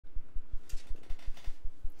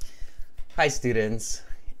Hi students,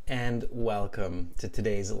 and welcome to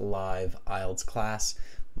today's live IELTS class.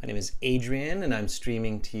 My name is Adrian and I'm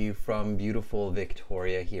streaming to you from beautiful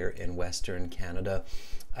Victoria here in Western Canada.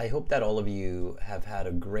 I hope that all of you have had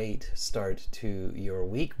a great start to your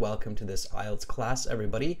week. Welcome to this IELTS class,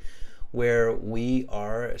 everybody, where we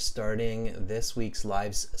are starting this week's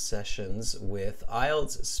live sessions with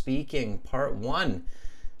IELTS Speaking Part 1,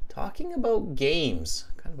 talking about games.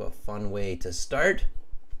 Kind of a fun way to start.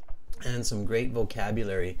 And some great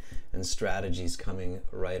vocabulary and strategies coming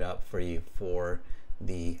right up for you for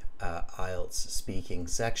the IELTS speaking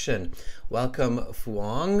section. Welcome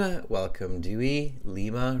Fuang, welcome Dewey,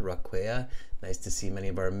 Lima, Raquea. Nice to see many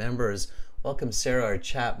of our members. Welcome Sarah, our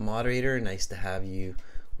chat moderator. Nice to have you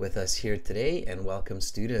with us here today. And welcome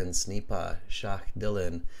students, Nipa, Shah,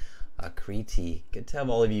 Dylan, Kriti. Good to have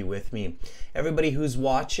all of you with me. Everybody who's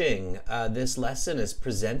watching, this lesson is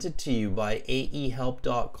presented to you by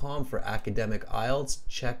aehelp.com for academic IELTS.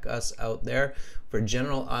 Check us out there. For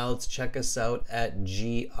general IELTS, check us out at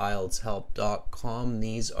gieltshelp.com.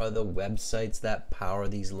 These are the websites that power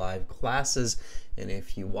these live classes. And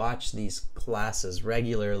if you watch these classes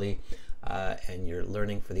regularly, and you're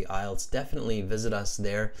learning for the IELTS, definitely visit us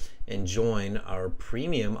there and join our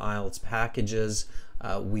premium IELTS packages.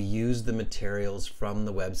 We use the materials from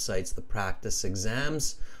the websites, the practice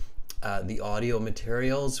exams, the audio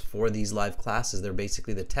materials for these live classes. They're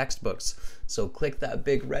basically the textbooks. So click that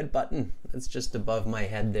big red button that's just above my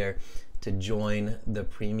head there to join the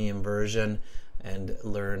premium version and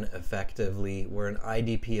learn effectively. We're an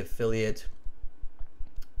IDP affiliate.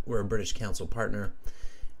 We're a British Council partner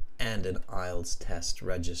and an IELTS test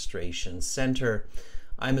registration center.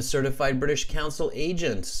 I'm a certified British Council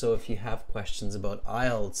agent, so if you have questions about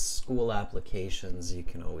IELTS, school applications, you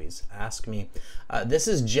can always ask me. This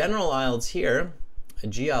is general IELTS here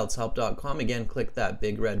at gieltshelp.com. Again, click that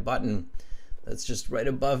big red button that's just right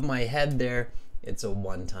above my head there. It's a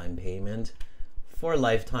one-time payment for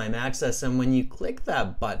lifetime access, and when you click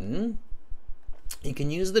that button, you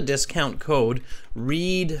can use the discount code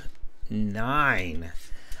READ9.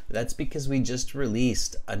 That's because we just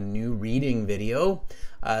released a new reading video.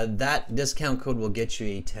 That discount code will get you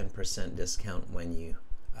a 10% discount when you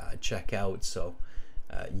check out. So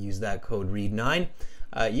use that code READ9.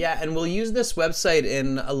 Yeah, and we'll use this website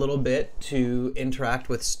in a little bit to interact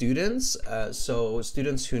with students. So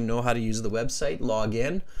students who know how to use the website, log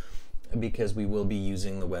in, because we will be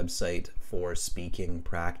using the website for speaking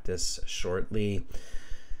practice shortly.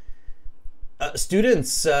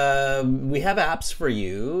 Students, we have apps for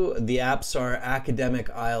you. The apps are Academic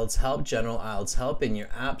IELTS Help, General IELTS Help in your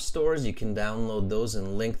app stores. You can download those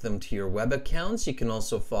and link them to your web accounts. You can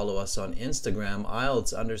also follow us on Instagram,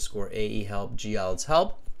 IELTS_AEHelp, GIELTS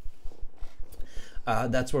Help.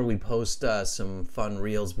 That's where we post some fun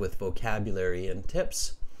reels with vocabulary and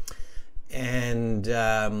tips.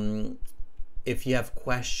 And if you have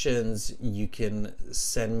questions, you can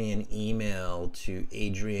send me an email to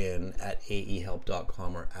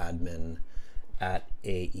adrian@aehelp.com or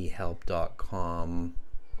admin@aehelp.com.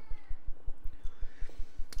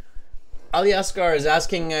 Ali Asghar is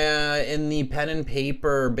asking, in the pen and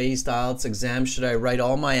paper based IELTS exam, should I write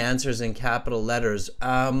all my answers in capital letters?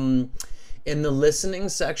 In the listening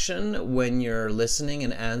section, when you're listening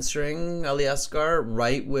and answering, Ali Asghar,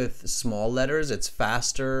 write with small letters. It's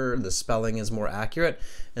faster, the spelling is more accurate.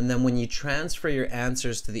 And then when you transfer your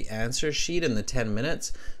answers to the answer sheet in the 10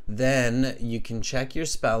 minutes, then you can check your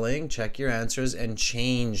spelling, check your answers, and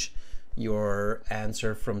change your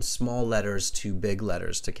answer from small letters to big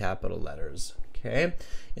letters, to capital letters. Okay?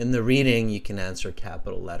 In the reading, you can answer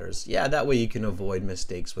capital letters. Yeah, that way you can avoid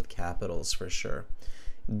mistakes with capitals for sure.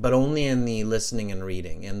 But only in the listening and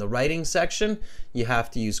reading. In the writing section, you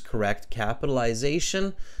have to use correct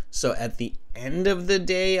capitalization. So at the end of the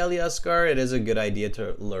day, Ali Asghar, it is a good idea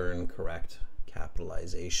to learn correct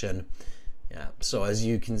capitalization. Yeah, so as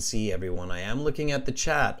you can see, everyone, I am looking at the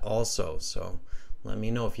chat also, so let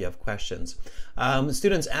me know if you have questions.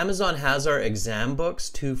 Students, Amazon has our exam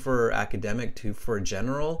books, 2 for academic, 2 for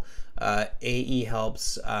general. AE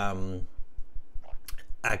Helps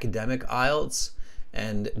Academic IELTS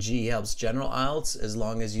and GE Helps General IELTS. As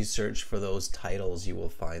long as you search for those titles, you will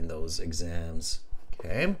find those exams.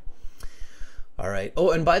 Okay. All right.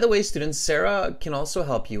 Oh, and by the way, students, Sarah can also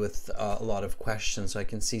help you with a lot of questions. So I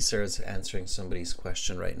can see Sarah's answering somebody's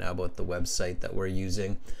question right now about the website that we're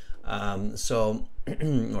using.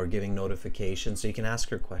 Or giving notifications. So you can ask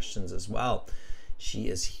her questions as well. She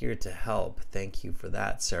is here to help. Thank you for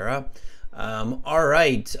that, Sarah. All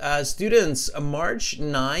right, students, March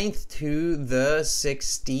 9th to the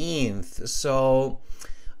 16th. So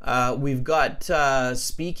We've got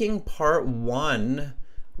speaking part 1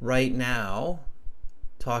 right now,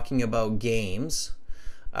 talking about games.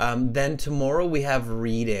 Then tomorrow we have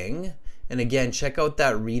reading. And again, check out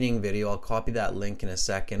that reading video. I'll copy that link in a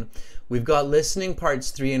second. We've got listening parts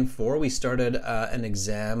 3 and 4. We started an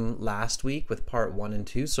exam last week with part 1 and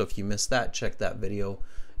 2. So if you missed that, check that video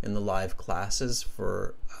in the live classes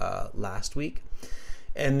for last week.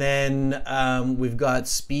 And then we've got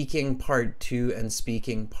speaking part 2 and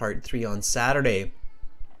speaking part 3 on Saturday.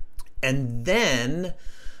 And then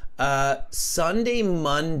Sunday,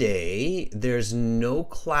 Monday, there's no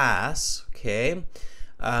class, okay?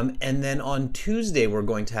 And then on Tuesday, we're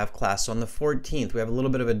going to have class. So on the 14th, we have a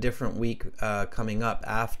little bit of a different week coming up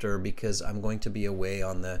after, because I'm going to be away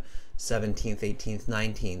on the 17th, 18th,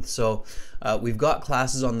 19th. So we've got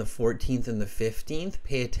classes on the 14th and the 15th.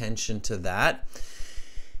 Pay attention to that.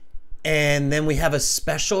 And then we have a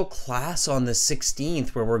special class on the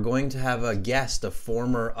 16th where we're going to have a guest, a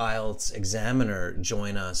former IELTS examiner,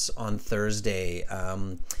 join us on Thursday.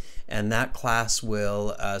 And that class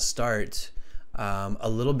will start a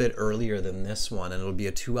little bit earlier than this one, and it'll be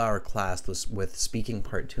a 2-hour class with speaking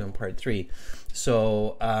part 2 and part 3.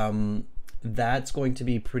 So that's going to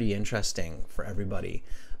be pretty interesting for everybody.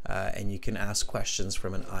 And you can ask questions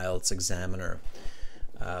from an IELTS examiner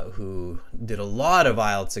who did a lot of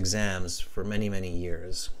IELTS exams for many, many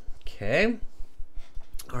years. Okay.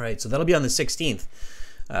 All right. So that'll be on the 16th.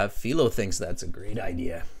 Philo thinks that's a great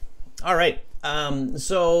idea. All right.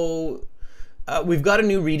 We've got a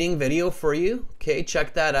new reading video for you. Okay.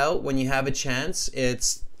 Check that out when you have a chance.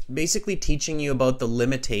 It's basically teaching you about the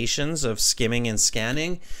limitations of skimming and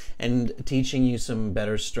scanning and teaching you some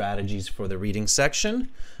better strategies for the reading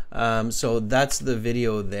section. So that's the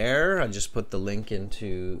video there. I just put the link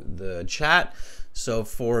into the chat. So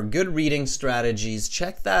for good reading strategies,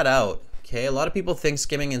 check that out. Okay, a lot of people think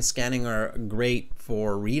skimming and scanning are great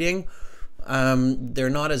for reading. They're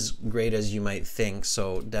not as great as you might think,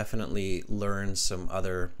 so definitely learn some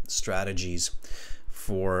other strategies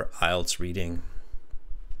for IELTS reading,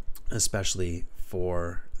 especially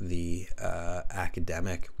for the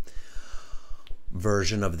academic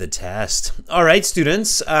version of the test. All right,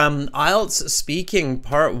 students, IELTS speaking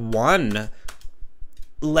part 1.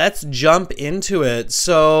 Let's jump into it.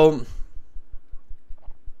 So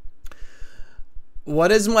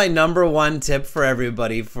what is my #1 tip for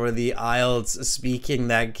everybody for the IELTS speaking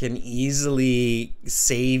that can easily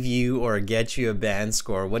save you or get you a band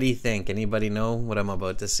score? What do you think? Anybody know what I'm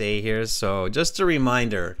about to say here? So just a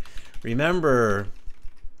reminder, remember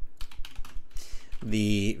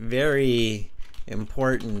the very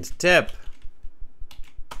important tip.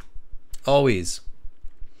 Always.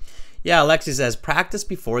 Yeah, Alexi says practice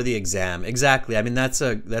before the exam. Exactly. I mean, that's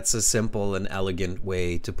a simple and elegant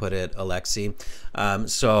way to put it, Alexi.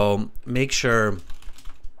 So make sure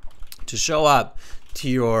to show up to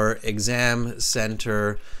your exam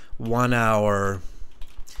center 1 hour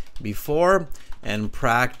before and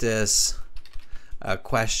practice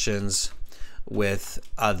questions with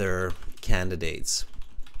other candidates.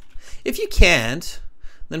 If you can't,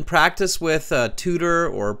 then practice with a tutor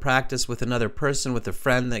or practice with another person, with a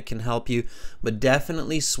friend that can help you, but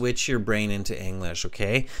definitely switch your brain into English,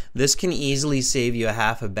 okay? This can easily save you a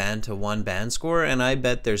half a band to 1 band score, and I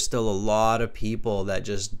bet there's still a lot of people that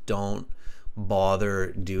just don't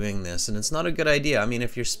bother doing this, and it's not a good idea. I mean,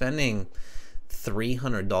 if you're spending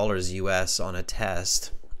 $300 US on a test,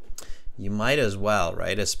 you might as well,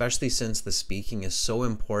 right? Especially since the speaking is so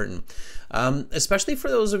important. Especially for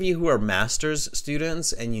those of you who are master's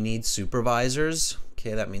students and you need supervisors.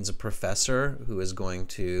 Okay, that means a professor who is going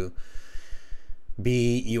to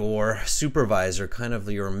be your supervisor, kind of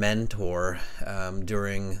your mentor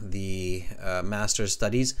during the master's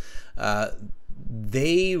studies.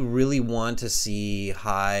 They really want to see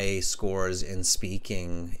high scores in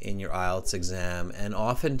speaking in your IELTS exam, and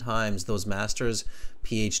oftentimes those master's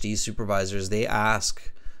PhD supervisors, they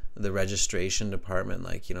ask the registration department,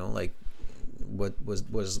 like, you know, like what was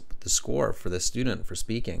the score for the student for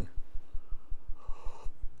speaking.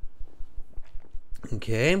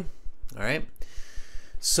 Okay, all right.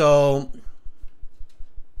 So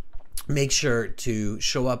make sure to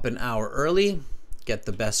show up an hour early, get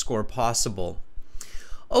the best score possible.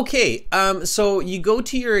 Okay, so you go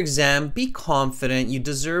to your exam, be confident, you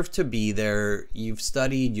deserve to be there, you've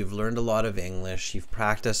studied, you've learned a lot of English, you've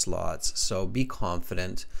practiced lots, so be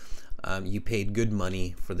confident. You paid good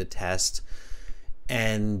money for the test,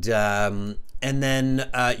 and then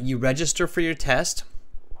you register for your test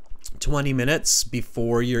 20 minutes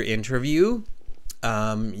before your interview.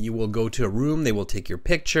 You will go to a room, they will take your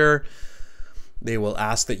picture, They will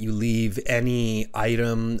ask that you leave any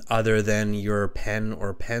item other than your pen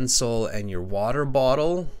or pencil and your water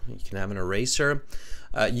bottle. You can have an eraser.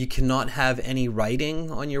 You cannot have any writing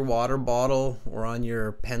on your water bottle or on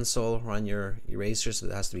your pencil or on your eraser, so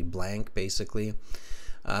it has to be blank basically.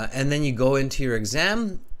 And then you go into your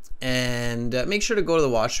exam, and make sure to go to the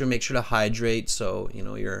washroom, make sure to hydrate so you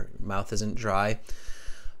know your mouth isn't dry.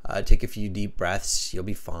 Take a few deep breaths, you'll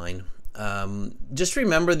be fine. Just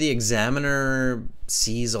remember the examiner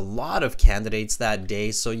sees a lot of candidates that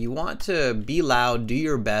day, so you want to be loud, do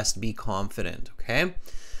your best, be confident, okay?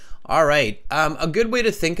 All right, a good way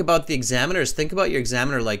to think about the examiner is think about your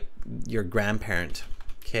examiner like your grandparent,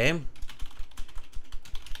 okay?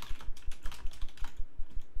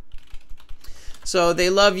 So they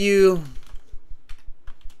love you,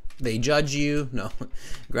 they judge you. No,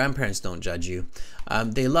 grandparents don't judge you.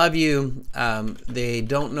 They love you, they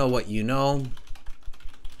don't know what you know,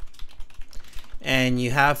 and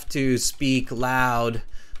you have to speak loud,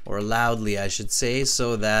 or loudly I should say,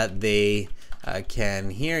 so that they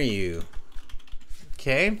can hear you.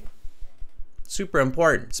 Okay? Super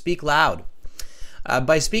important. Speak loud.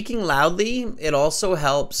 By speaking loudly, it also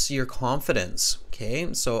helps your confidence.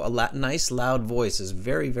 Okay? So a nice loud voice is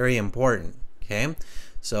very, very important. Okay?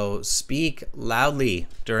 So speak loudly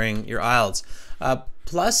during your IELTS.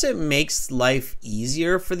 Plus, it makes life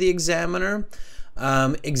easier for the examiner.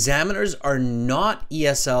 Examiners are not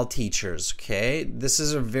ESL teachers, okay? This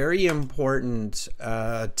is a very important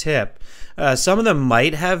tip. Some of them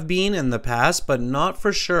might have been in the past, but not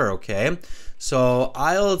for sure, okay? So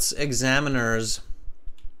IELTS examiners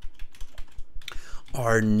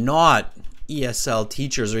are not ESL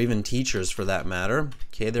teachers, or even teachers for that matter,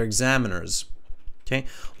 okay? They're examiners, okay?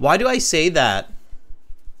 Why do I say that?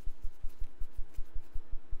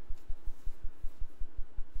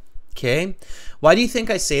 Okay, why do you think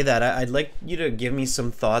I say that? I'd like you to give me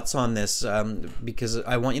some thoughts on this, because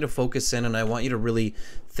I want you to focus in, and I want you to really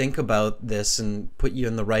think about this and put you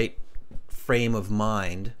in the right frame of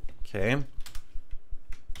mind. Okay,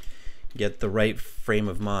 get the right frame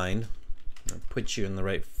of mind, or put you in the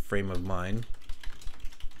right frame of mind.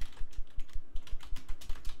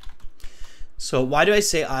 So why do I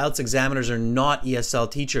say IELTS examiners are not ESL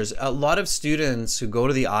teachers? A lot of students who go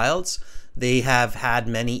to the IELTS, they have had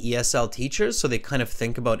many ESL teachers, so they kind of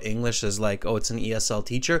think about English as like, oh, it's an ESL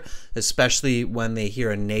teacher, especially when they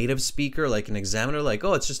hear a native speaker like an examiner, like,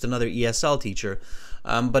 oh, it's just another ESL teacher.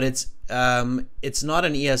 But it's not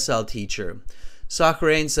an ESL teacher.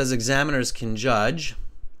 Sakurain says examiners can judge.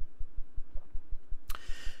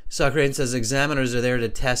 Sakurain says examiners are there to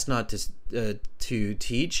test, not to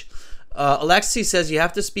teach. Alexi says you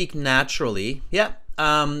have to speak naturally. Yeah,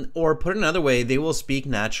 or put it another way, they will speak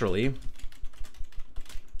naturally.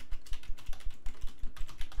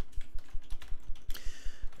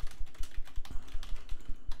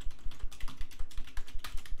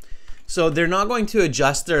 So they're not going to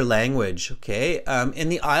adjust their language, okay? In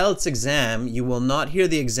the IELTS exam, you will not hear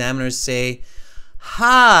the examiners say,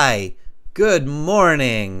 "Hi, good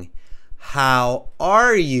morning, how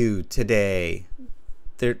are you today?"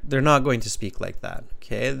 They're not going to speak like that,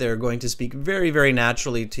 okay? They're going to speak very, very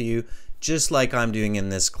naturally to you, just like I'm doing in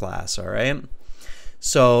this class, all right?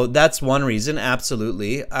 So that's one reason,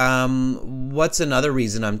 absolutely. What's another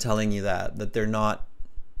reason I'm telling you that they're not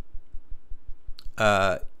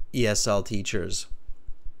ESL teachers?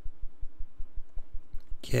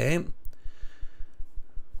 Okay.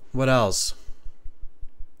 What else?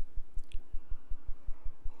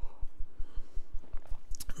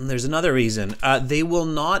 And there's another reason. They will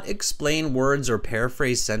not explain words or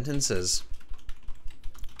paraphrase sentences.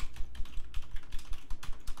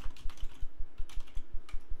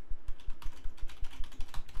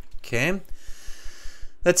 Okay.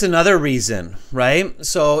 That's another reason, right?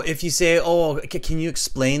 So if you say, oh, can you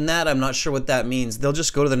explain that? I'm not sure what that means. They'll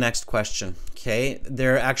just go to the next question, okay?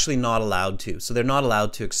 They're actually not allowed to. So they're not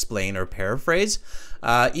allowed to explain or paraphrase.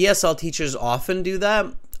 ESL teachers often do that.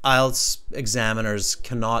 IELTS examiners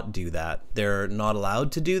cannot do that. They're not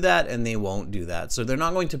allowed to do that, and they won't do that. So they're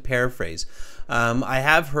not going to paraphrase. I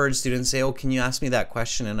have heard students say, oh, can you ask me that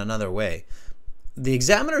question in another way? The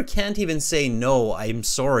examiner can't even say, no, I'm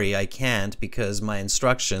sorry, I can't, because my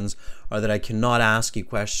instructions are that I cannot ask you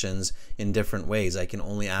questions in different ways. I can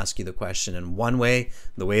only ask you the question in one way,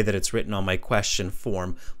 the way that it's written on my question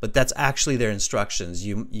form, but that's actually their instructions.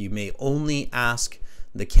 You may only ask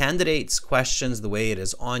the candidates questions the way it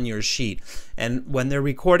is on your sheet. And when they're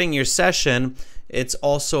recording your session, it's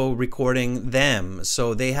also recording them.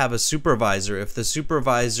 So they have a supervisor. If the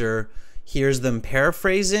supervisor hears them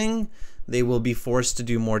paraphrasing, they will be forced to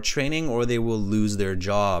do more training, or they will lose their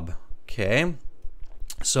job, okay?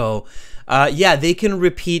 So, yeah, they can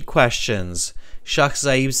repeat questions. Shakh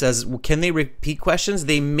Zaib says, can they repeat questions?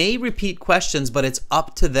 They may repeat questions, but it's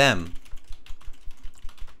up to them.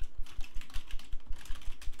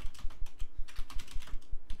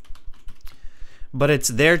 But it's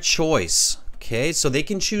their choice, okay? So they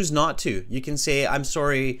can choose not to. You can say, I'm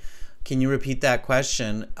sorry, can you repeat that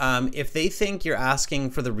question? If they think you're asking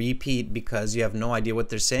for the repeat because you have no idea what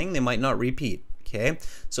they're saying, they might not repeat, okay?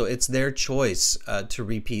 So it's their choice to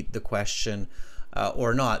repeat the question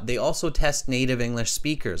or not. They also test native English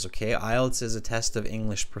speakers, okay? IELTS is a test of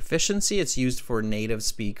English proficiency. It's used for native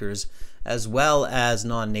speakers as well as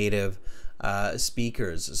non-native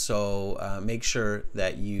speakers. So make sure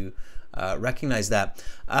that you recognize that.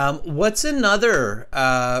 What's another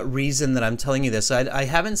reason that I'm telling you this? I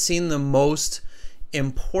haven't seen the most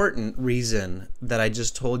important reason that I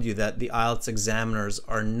just told you, that the IELTS examiners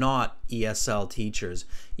are not ESL teachers.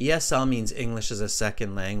 ESL means English as a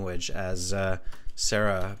second language, as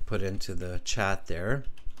Sarah put into the chat there.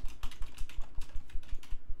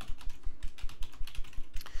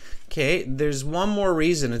 Okay, there's one more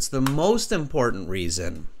reason. It's the most important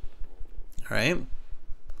reason. All right.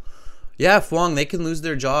 Yeah, Fuang, they can lose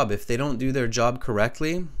their job if they don't do their job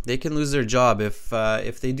correctly. They can lose their job if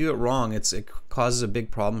they do it wrong. It causes a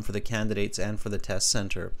big problem for the candidates and for the test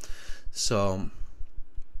center. So,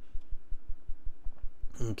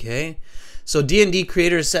 okay. So D&D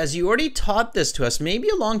Creators says, you already taught this to us maybe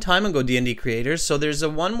a long time ago, D&D Creators. So there's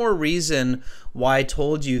one more reason why I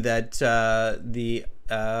told you that the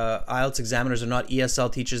IELTS examiners are not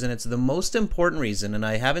ESL teachers, and it's the most important reason, and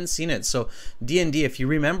I haven't seen it. So D&D, if you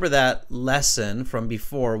remember that lesson from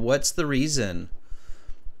before, what's the reason?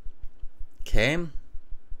 Okay,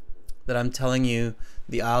 that I'm telling you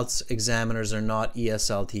the IELTS examiners are not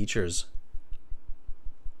ESL teachers.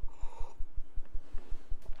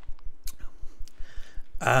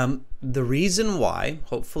 The reason why,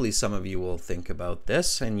 hopefully some of you will think about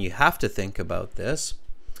this, and you have to think about this.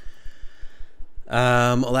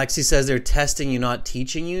 Alexi says they're testing you, not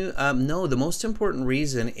teaching you. No, the most important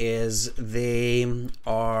reason is they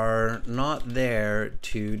are not there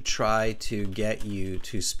to try to get you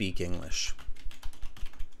to speak English.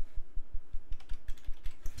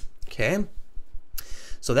 Okay?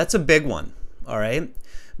 So that's a big one, all right?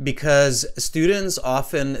 Because students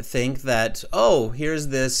often think that, oh, here's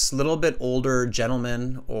this little bit older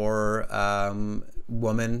gentleman or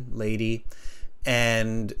woman, lady,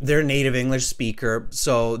 and they're a native English speaker,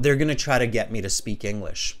 so they're going to try to get me to speak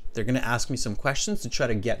English. They're going to ask me some questions to try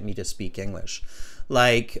to get me to speak English.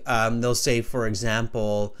 Like they'll say, for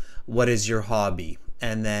example, what is your hobby?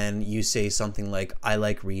 And then you say something like, I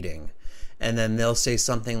like reading. And then they'll say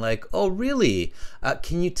something like, oh, really?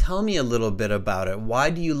 Can you tell me a little bit about it? Why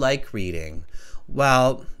do you like reading?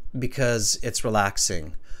 Well, because it's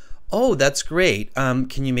relaxing. Oh, that's great.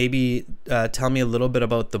 Can you maybe tell me a little bit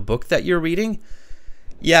about the book that you're reading?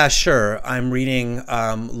 Yeah, sure. I'm reading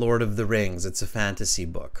Lord of the Rings. It's a fantasy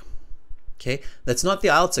book. Okay, that's not the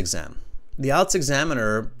IELTS exam. The IELTS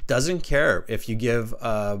examiner doesn't care if you give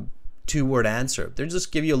a two-word answer. They'll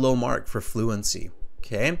just give you a low mark for fluency.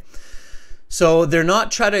 Okay, so they're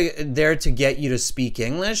not there to get you to speak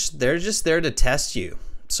English. They're just there to test you.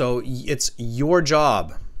 So it's your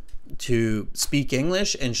job to speak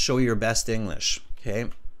English and show your best English, okay?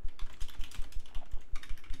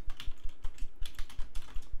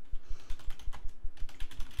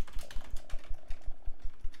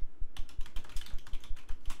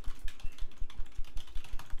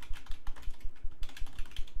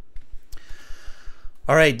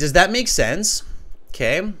 All right, does that make sense?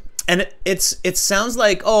 Okay. And it sounds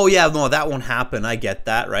like, oh yeah, no, that won't happen. I get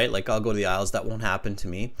that, right? Like I'll go to the IELTS, that won't happen to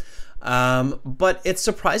me. But it's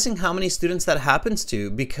surprising how many students that happens to,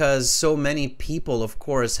 because so many people, of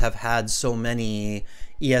course, have had so many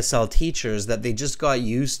ESL teachers that they just got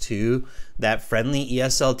used to that friendly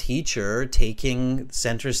ESL teacher taking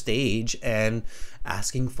center stage and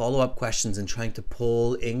asking follow-up questions and trying to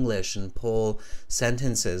pull English and pull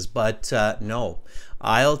sentences. But no,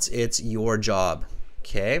 IELTS, it's your job.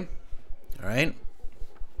 Okay, all right.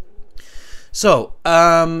 So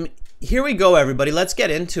here we go, everybody. Let's get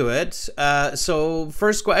into it. So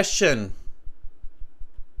first question.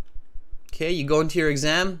 Okay, you go into your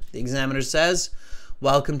exam. The examiner says,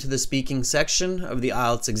 welcome to the speaking section of the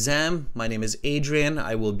IELTS exam. My name is Adrian.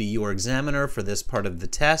 I will be your examiner for this part of the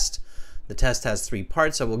test. The test has 3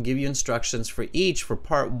 parts. I will give you instructions for each. For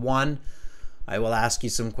part 1, I will ask you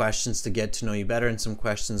some questions to get to know you better and some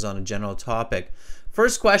questions on a general topic.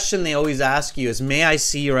 First question they always ask you is, may I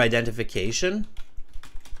see your identification?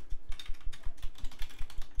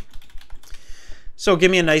 So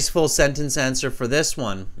give me a nice full sentence answer for this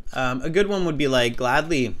one. A good one would be like,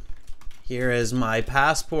 gladly, here is my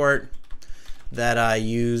passport that I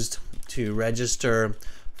used to register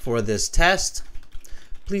for this test.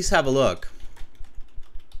 Please have a look.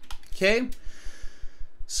 Okay?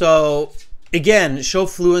 So again, show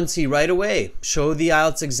fluency right away. Show the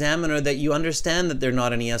IELTS examiner that you understand that they're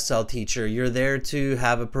not an ESL teacher. You're there to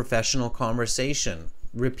have a professional conversation.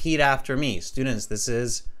 Repeat after me. Students, this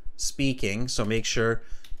is speaking, so make sure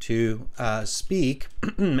to speak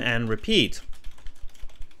and repeat.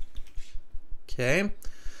 Okay,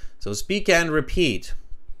 so speak and repeat.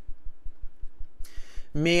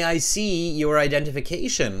 May I see your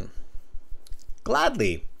identification?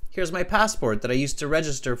 Gladly. Here's my passport that I used to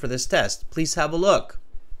register for this test. Please have a look.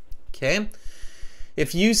 Okay,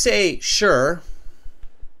 if you say sure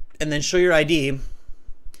and then show your ID,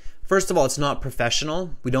 first of all, it's not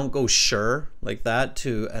professional. We don't go sure like that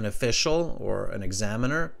to an official or an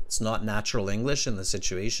examiner. It's not natural English in the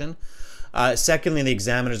situation. Secondly, the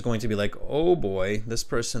examiner is going to be like, oh boy, this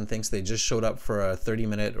person thinks they just showed up for a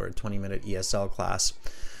 30-minute or a 20-minute ESL class.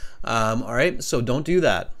 All right, so don't do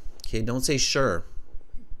that. Okay, don't say sure.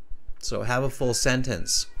 So have a full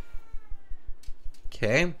sentence.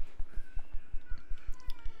 Okay.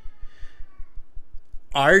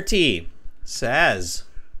 Artie says,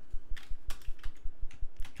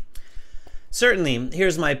 certainly,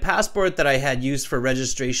 here's my passport that I had used for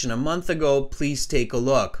registration a month ago. Please take a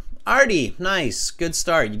look. Artie, nice, good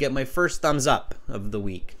start. You get my first thumbs up of the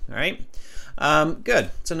week. All right, good.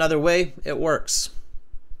 It's another way it works.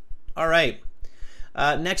 All right,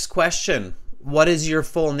 next question. What is your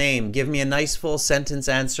full name? Give me a nice full sentence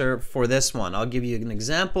answer for this one. I'll give you an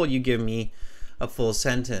example. You give me a full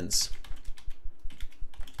sentence.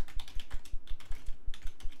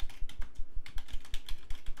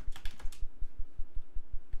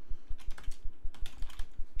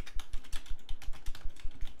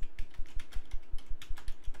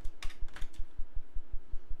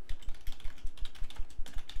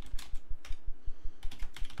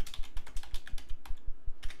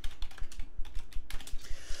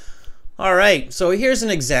 All right, so here's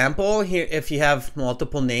an example. Here, if you have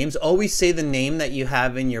multiple names, always say the name that you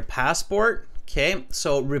have in your passport. Okay,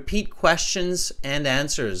 so repeat questions and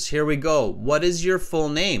answers. Here we go. What is your full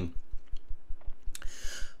name?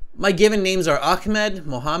 My given names are Ahmed,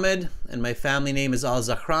 Mohammed, and my family name is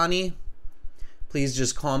Al-Zahrani. Please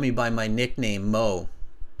just call me by my nickname, Mo.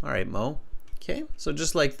 All right, Mo. Okay, so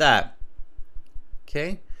just like that.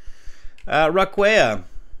 Okay. Rakwea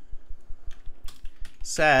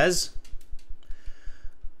says,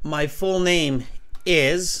 my full name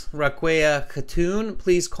is Rakwea Khatun.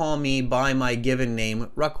 Please call me by my given name,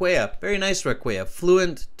 Rakwea. Very nice, Rakwea.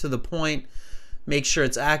 Fluent, to the point. Make sure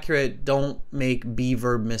it's accurate. Don't make be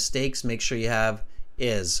verb mistakes. Make sure you have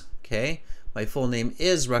is. Okay? My full name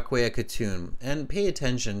is Rakwea Khatun. And pay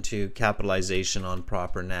attention to capitalization on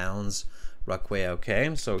proper nouns. Rakwea,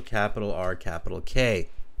 okay? So capital R, capital K.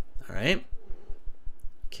 All right?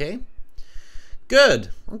 Okay? Good.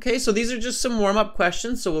 Okay, so these are just some warm-up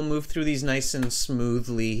questions, so we'll move through these nice and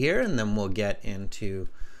smoothly here, and then we'll get into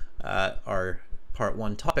our part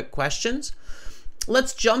 1 topic questions.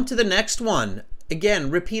 Let's jump to the next one. Again,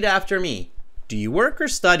 repeat after me. Do you work or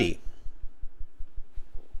study?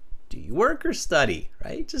 Do you work or study?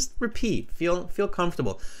 Right? Just repeat. Feel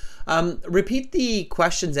comfortable. Repeat the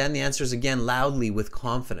questions and the answers again loudly with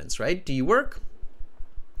confidence, right? Do you work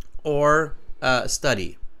or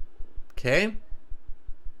study? Okay?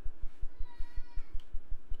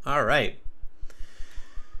 All right.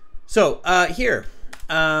 So here,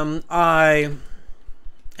 I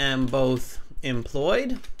am both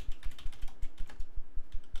employed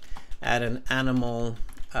at an animal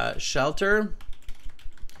shelter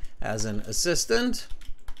as an assistant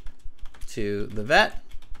to the vet,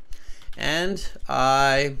 and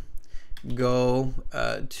I go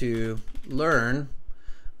to learn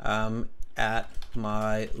at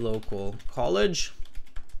my local college.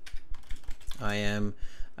 I am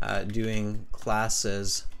doing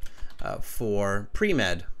classes for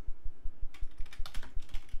pre-med.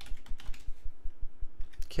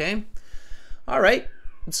 Okay. All right.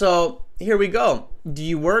 So here we go. Do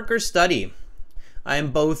you work or study? I am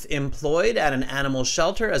both employed at an animal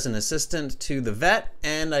shelter as an assistant to the vet,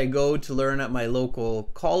 and I go to learn at my local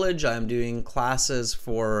college. I'm doing classes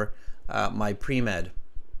for my pre-med.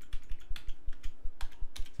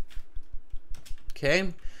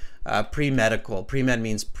 Okay. Pre-medical. Pre-med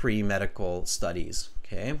means pre-medical studies.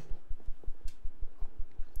 Okay.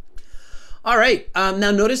 All right.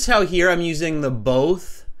 Now notice how here I'm using the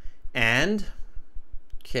both and.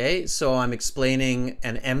 Okay, so I'm explaining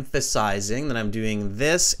and emphasizing that I'm doing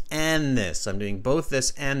this and this. I'm doing both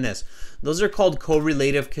this and this. Those are called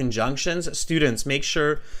correlative conjunctions. Students, make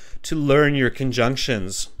sure to learn your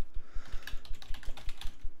conjunctions.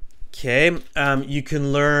 Okay, you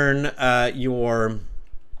can learn your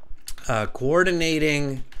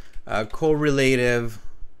coordinating, correlative,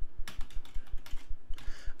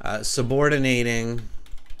 subordinating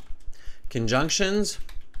conjunctions.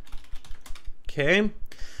 Okay,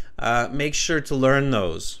 make sure to learn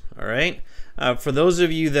those. All right. For those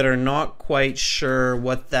of you that are not quite sure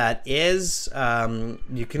what that is,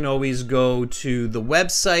 you can always go to the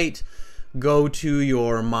website, go to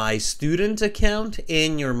your My Student account.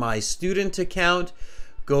 In your My Student account,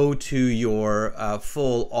 go to your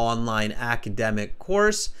full online academic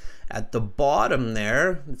course. At the bottom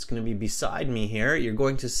there, it's going to be beside me here, you're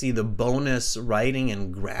going to see the bonus writing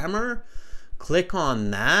and grammar. Click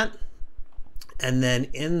on that. And then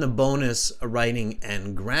in the bonus writing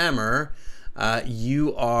and grammar,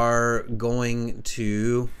 you are going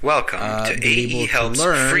to welcome to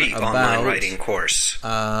IELTS free online writing course.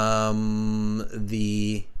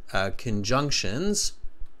 The conjunctions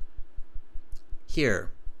here.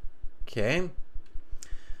 Okay.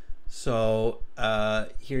 So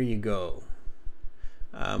here you go.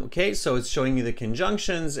 Okay, so it's showing you the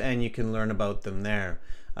conjunctions, and you can learn about them there.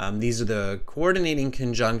 These are the coordinating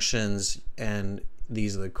conjunctions, and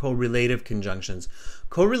these are the correlative conjunctions.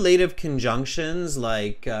 Correlative conjunctions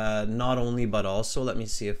like not only but also. Let me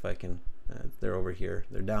see if I can. They're over here.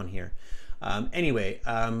 They're down here. Anyway,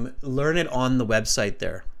 learn it on the website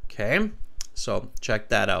there. Okay, so check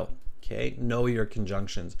that out. Okay, know your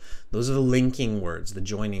conjunctions. Those are the linking words, the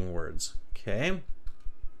joining words. Okay.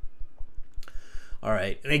 All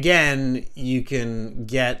right, and again, you can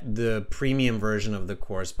get the premium version of the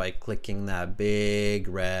course by clicking that big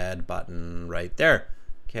red button right there.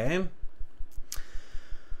 Okay.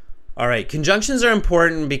 All right, conjunctions are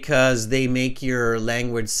important because they make your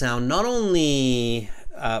language sound not only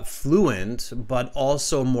fluent, but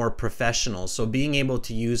also more professional. So being able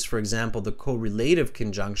to use, for example, the correlative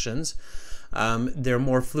conjunctions, they're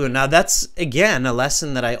more fluent. Now that's, again, a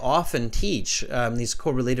lesson that I often teach, these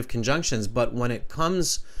correlative conjunctions, but when it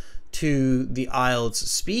comes to the IELTS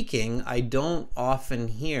speaking, I don't often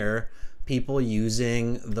hear people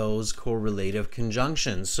using those correlative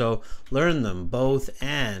conjunctions. So learn them, both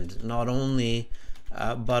and, not only,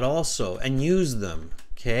 but also, and use them,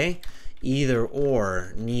 okay? Either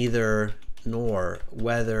or, neither nor,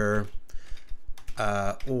 whether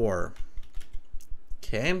or,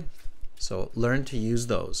 okay? So learn to use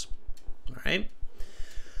those. All right.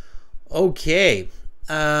 Okay.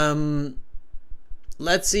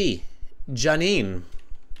 Let's see. Janine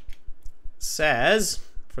says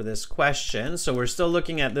for this question. So we're still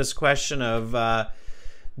looking at this question of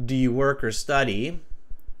do you work or study?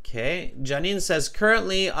 Okay. Janine says,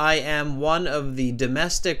 currently I am one of the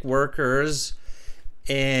domestic workers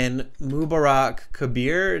in Mubarak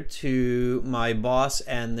Kabir to my boss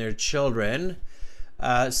and their children.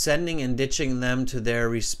 Sending and ditching them to their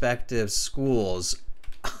respective schools.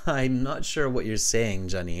 I'm not sure what you're saying,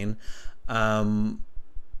 Janine.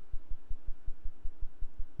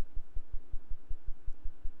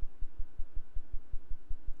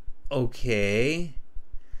 Okay.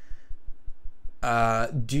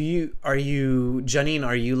 Janine,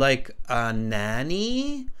 are you like a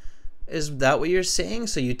nanny? Is that what you're saying?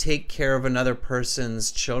 So you take care of another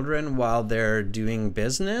person's children while they're doing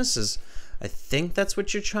business? I think that's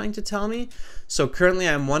what you're trying to tell me. So currently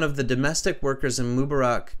I'm one of the domestic workers in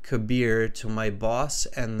Mubarak Kabir to my boss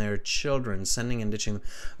and their children, sending and ditching them.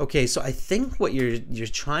 Okay, so I think what you're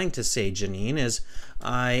trying to say, Janine, is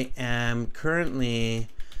I am currently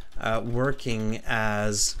working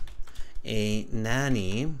as a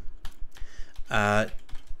nanny,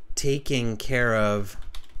 taking care of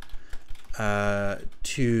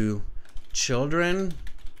 2 children.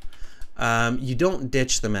 You don't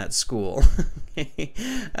ditch them at school. I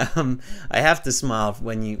have to smile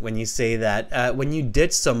when you say that. When you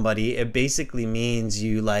ditch somebody, it basically means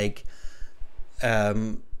you like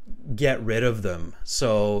get rid of them.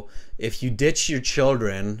 So if you ditch your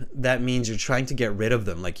children, that means you're trying to get rid of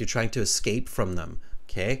them, like you're trying to escape from them.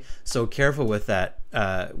 Okay, so careful with that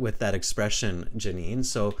expression, Janine.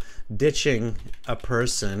 So ditching a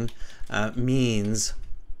person means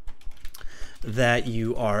that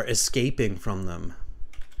you are escaping from them.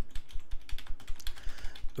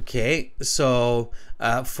 Okay, so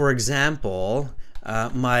for example,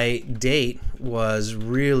 my date was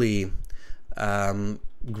really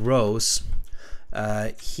gross.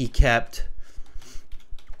 He kept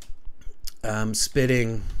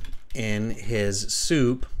spitting in his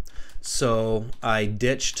soup, so I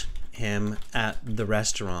ditched him at the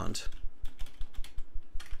restaurant.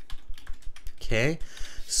 Okay,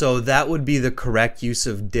 so that would be the correct use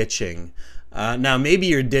of ditching. Now, maybe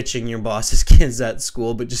you're ditching your boss's kids at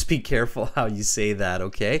school, but just be careful how you say that,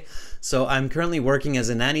 okay? So I'm currently working as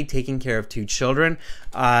a nanny, taking care of 2 children.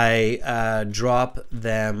 I drop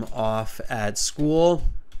them off at school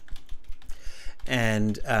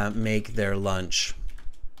and make their lunch,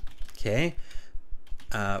 okay?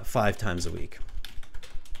 5 times a week,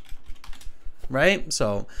 right?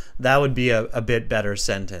 So that would be a bit better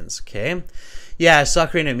sentence, okay? Yeah,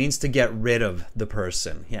 sakrina, it means to get rid of the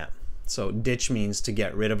person, yeah. So ditch means to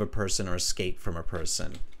get rid of a person or escape from a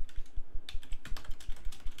person.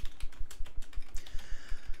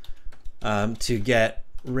 To get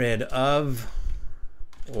rid of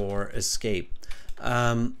or escape.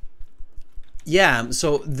 Yeah,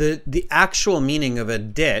 so the actual meaning of a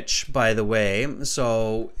ditch, by the way,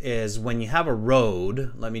 so is when you have a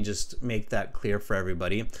road. Let me just make that clear for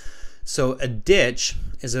everybody. So a ditch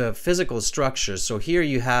is a physical structure. So here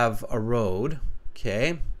you have a road,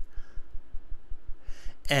 okay?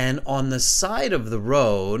 And on the side of the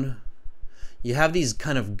road, you have these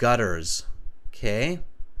kind of gutters, okay,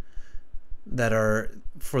 that are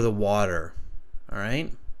for the water, all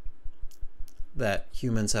right, that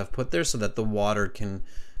humans have put there so that the water can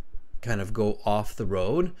kind of go off the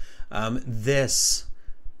road. This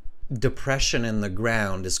depression in the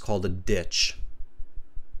ground is called a ditch,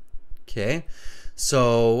 okay?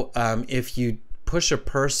 So if you push a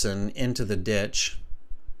person into the ditch,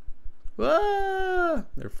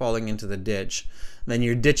 they're falling into the ditch, then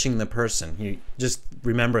you're ditching the person. You just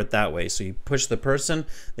remember it that way. So you push the person,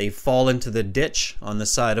 they fall into the ditch on the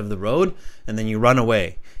side of the road, and then you run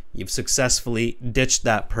away. You've successfully ditched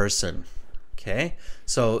that person, okay?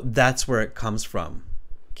 So that's where it comes from,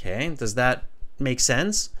 okay? Does that make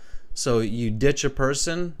sense? So you ditch a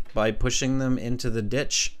person by pushing them into the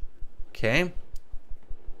ditch, okay?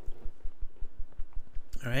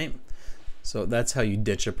 All right? So that's how you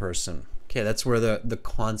ditch a person. Okay, that's where the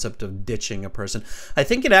concept of ditching a person. I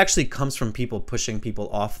think it actually comes from people pushing people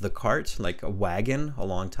off the cart, like a wagon a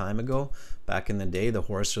long time ago, back in the day, the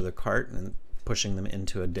horse or the cart, and pushing them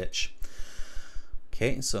into a ditch.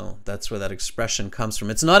 Okay, so that's where that expression comes from.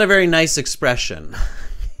 It's not a very nice expression.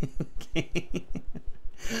 Okay.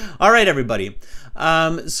 All right, everybody.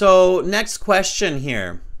 So next question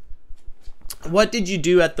here. What did you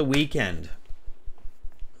do at the weekend?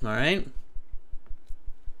 All right.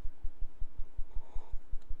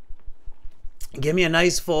 Give me a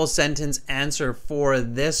nice full sentence answer for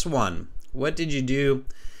this one. What did you do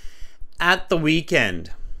at the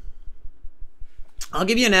weekend? I'll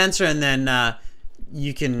give you an answer and then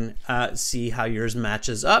you can see how yours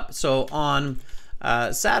matches up. So on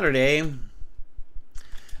Saturday,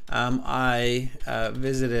 I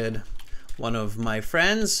visited one of my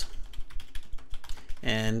friends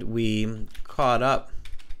and we caught up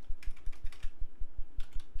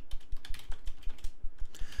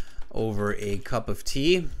over a cup of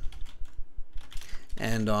tea.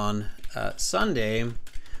 And on Sunday,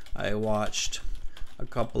 I watched a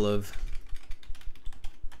couple of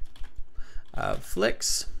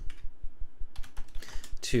flicks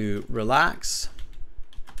to relax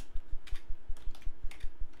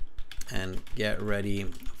and get ready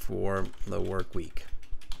for the work week.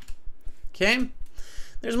 Okay,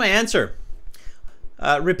 there's my answer.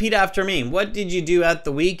 Repeat after me. What did you do at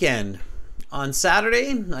the weekend? On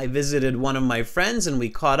Saturday, I visited one of my friends and we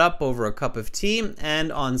caught up over a cup of tea.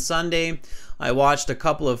 And on Sunday, I watched a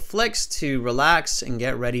couple of flicks to relax and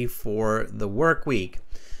get ready for the work week.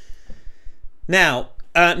 Now,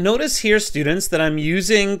 notice here, students, that I'm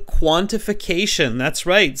using quantification. That's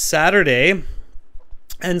right, Saturday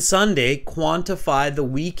and Sunday quantify the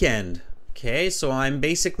weekend. Okay, so I'm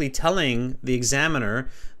basically telling the examiner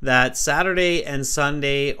that Saturday and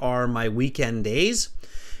Sunday are my weekend days.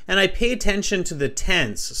 And I pay attention to the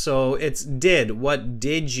tense. So it's did. What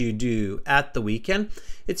did you do at the weekend?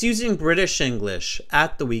 It's using British English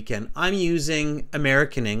at the weekend. I'm using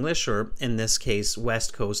American English, or in this case,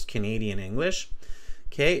 West Coast Canadian English.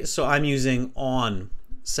 Okay, so I'm using on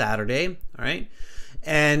Saturday, all right?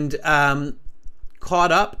 And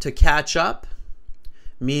caught up, to catch up,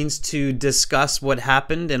 means to discuss what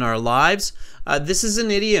happened in our lives. This is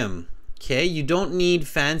an idiom. Okay, you don't need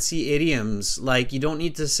fancy idioms. Like, you don't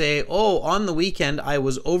need to say, oh, on the weekend I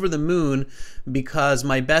was over the moon because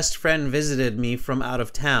my best friend visited me from out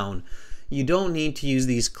of town. You don't need to use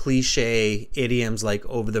these cliche idioms like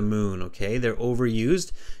over the moon, okay? They're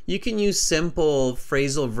overused. You can use simple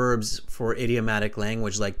phrasal verbs for idiomatic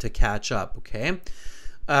language like to catch up, okay?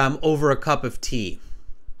 over a cup of tea.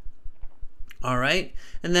 All right.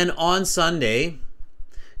 And then on Sunday,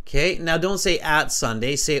 okay, now don't say at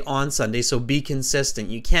Sunday, say on Sunday. So be consistent.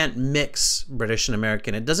 You can't mix British and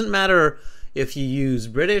American. It doesn't matter if you use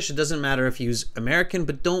British, it doesn't matter if you use American,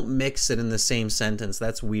 but don't mix it in the same sentence.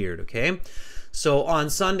 That's weird, okay? So on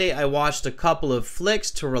Sunday, I watched a couple of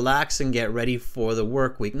flicks to relax and get ready for the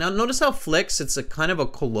work week. Now notice how flicks, it's a kind of a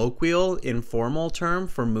colloquial, informal term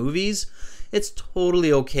for movies. It's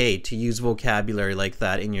totally okay to use vocabulary like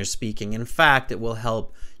that in your speaking. In fact, it will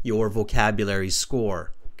help your vocabulary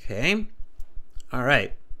score. Okay? All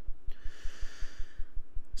right.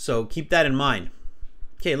 So keep that in mind.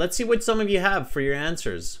 Okay, let's see what some of you have for your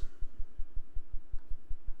answers.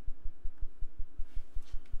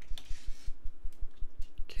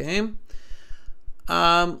 Okay.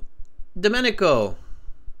 Domenico,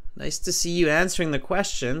 nice to see you answering the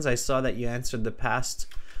questions. I saw that you answered the past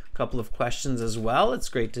couple of questions as well. It's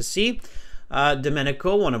great to see.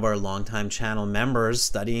 Domenico, one of our longtime channel members,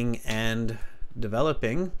 studying and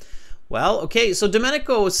developing. Well, okay, so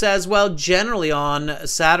Domenico says, well, generally on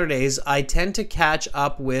Saturdays, I tend to catch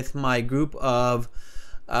up with my group of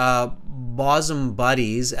bosom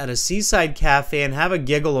buddies at a seaside cafe and have a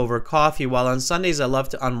giggle over coffee, while on Sundays I love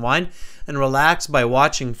to unwind and relax by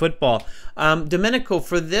watching football. Domenico,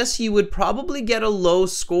 for this, you would probably get a low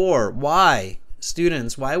score. Why?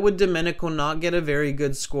 Students, why would Domenico not get a very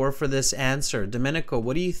good score for this answer? Domenico,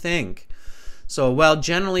 what do you think? So, well,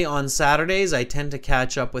 generally on Saturdays, I tend to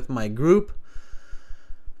catch up with my group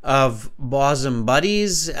of bosom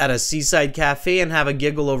buddies at a seaside cafe and have a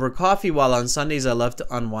giggle over coffee, while on Sundays, I love to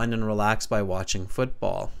unwind and relax by watching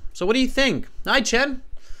football. So what do you think? Hi, Chen.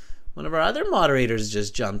 One of our other moderators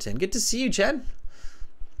just jumped in. Good to see you, Chen.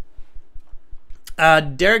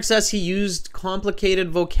 Derek says he used complicated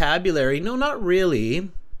vocabulary. No, not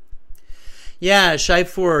really. Yeah,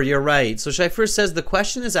 Shaifur, you're right. So Shaifur says the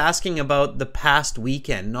question is asking about the past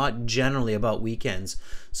weekend, not generally about weekends.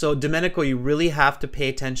 So Domenico, you really have to pay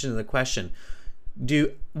attention to the question.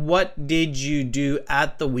 What did you do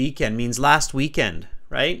at the weekend means last weekend,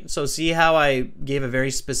 right? So see how I gave a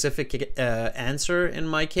very specific answer in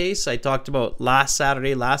my case? I talked about last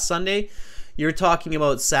Saturday, last Sunday. You're talking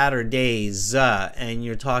about Saturdays and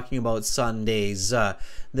you're talking about Sundays.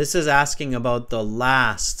 This is asking about the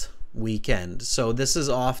last weekend. So this is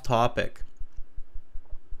off topic.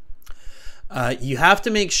 You have to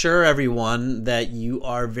make sure, everyone, that you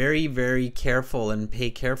are very, very careful and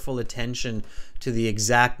pay careful attention to the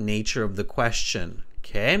exact nature of the question.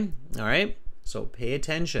 Okay? All right? So pay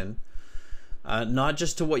attention. Not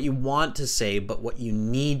just to what you want to say, but what you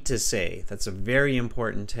need to say. That's a very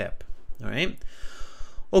important tip. All right?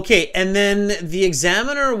 Okay, and then the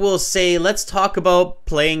examiner will say, let's talk about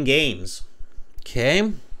playing games.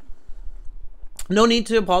 Okay? No need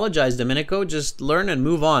to apologize, Domenico. Just learn and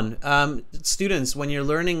move on. Students, when you're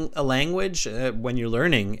learning a language, when you're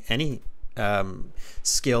learning any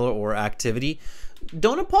skill or activity,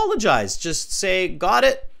 don't apologize. Just say, got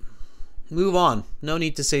it, move on. No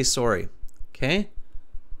need to say sorry. Okay?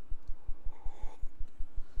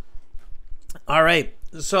 All right.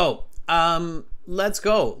 So, let's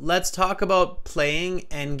go. Let's talk about playing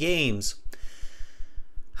and games.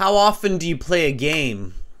 How often do you play a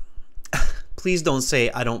game? Please don't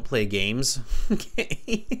say, I don't play games.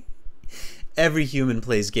 Okay? Every human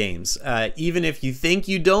plays games. Even if you think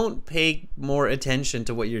you don't, pay more attention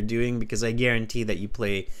to what you're doing, because I guarantee that you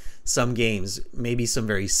play some games. Maybe some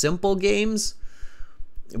very simple games,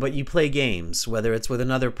 but you play games, whether it's with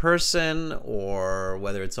another person or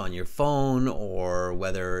whether it's on your phone or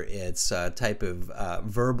whether it's a type of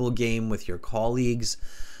verbal game with your colleagues.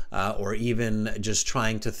 Or even just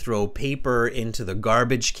trying to throw paper into the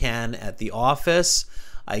garbage can at the office.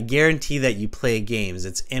 I guarantee that you play games.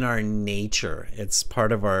 It's in our nature. It's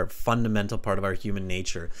part of our fundamental part of our human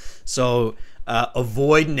nature. So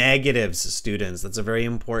avoid negatives, students. That's a very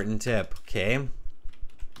important tip, okay?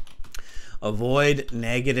 Avoid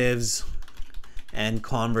negatives and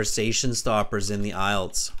conversation stoppers in the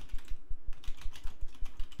IELTS.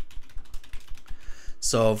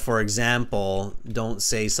 So, for example, don't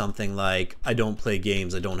say something like, I don't play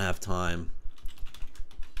games, I don't have time.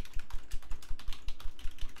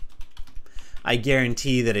 I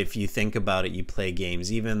guarantee that if you think about it, you play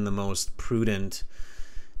games. Even the most prudent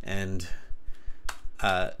and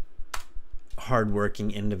hardworking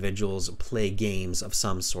individuals play games of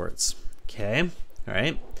some sorts. Okay? All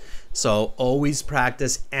right? So, always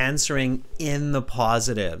practice answering in the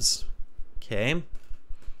positives. Okay?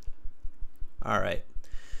 All right.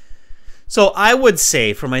 So I would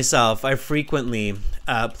say for myself, I frequently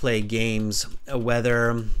play games,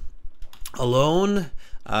 whether alone,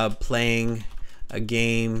 playing a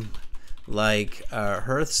game like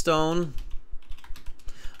Hearthstone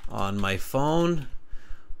on my phone,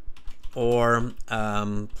 or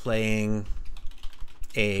playing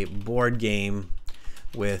a board game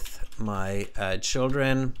with my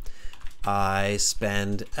children, I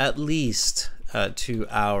spend at least 2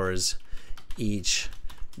 hours each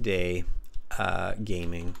day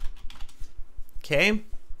gaming. Okay?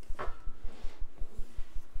 All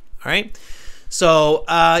right. So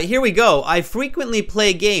here we go. I frequently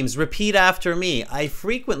play games. Repeat after me. I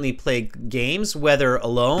frequently play games, whether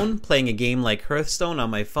alone, playing a game like Hearthstone on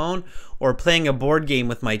my phone, or playing a board game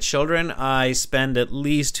with my children. I spend at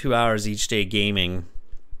least 2 hours each day gaming.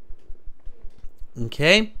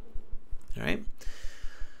 Okay? All right.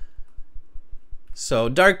 So,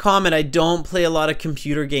 dark comment, I don't play a lot of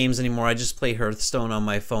computer games anymore. I just play Hearthstone on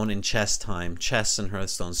my phone in chess time. Chess and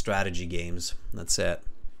Hearthstone strategy games. That's it.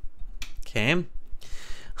 Okay.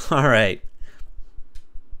 All right.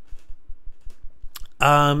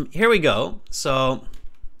 Here we go. So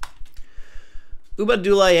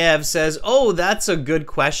Ubadulayev says, oh, that's a good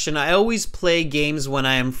question. I always play games when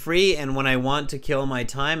I am free and when I want to kill my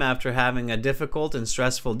time after having a difficult and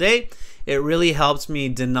stressful day. It really helps me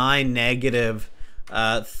deny negative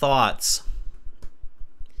thoughts.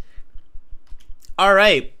 All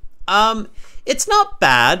right. It's not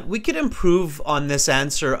bad. We could improve on this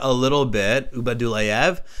answer a little bit,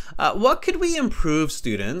 Ubadulayev. What could we improve,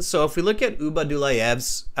 students? So if we look at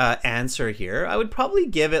Ubadulayev's answer here, I would probably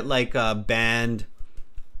give it like a band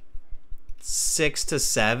 6 to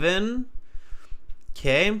 7.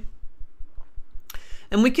 Okay.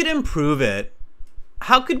 And we could improve it.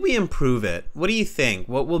 How could we improve it? What do you think?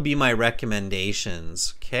 What will be my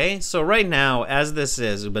recommendations? Okay. So right now, as this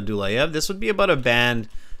is, Ubadulayev, this would be about a band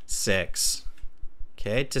 6.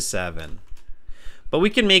 Okay, to 7. But we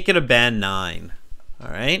can make it a band 9. All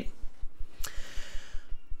right.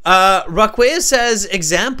 Rakwea says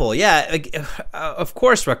example. Yeah, of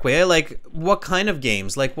course, Rakwea. Like, what kind of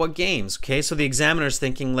games? Like, what games? Okay, so the examiner's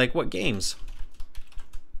thinking, like, what games?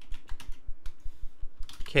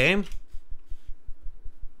 Okay. All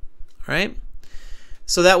right.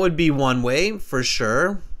 So that would be one way, for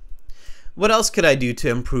sure. What else could I do to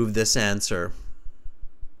improve this answer?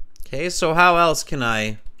 Okay, so how else can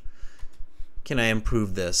I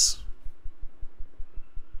improve this?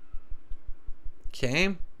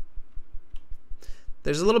 Okay.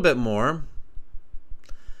 There's a little bit more.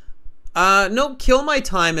 No, kill my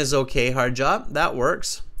time is okay, Harjot. That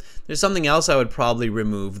works. There's something else I would probably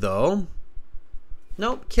remove, though.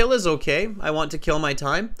 Nope, kill is okay. I want to kill my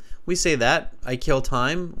time. We say that. I kill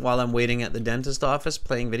time while I'm waiting at the dentist office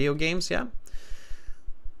playing video games, yeah.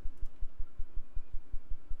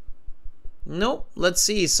 Nope. Let's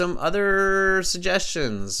see some other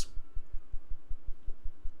suggestions.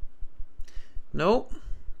 Nope.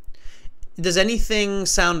 Does anything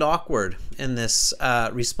sound awkward in this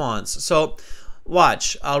response? So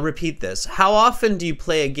watch, I'll repeat this. How often do you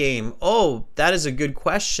play a game? Oh, that is a good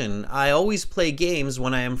question. I always play games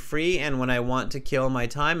when I am free and when I want to kill my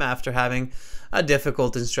time after having a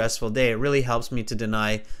difficult and stressful day. It really helps me to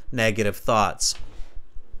deny negative thoughts.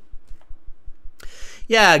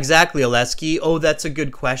 Yeah, exactly, Oleski. Oh, that's a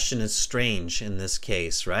good question is strange in this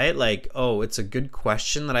case, right? Like, oh, it's a good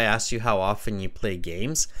question that I asked you how often you play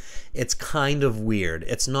games. It's kind of weird.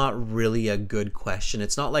 It's not really a good question.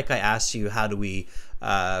 It's not like I asked you how do we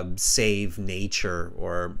save nature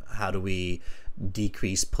or how do we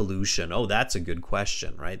decrease pollution. Oh, that's a good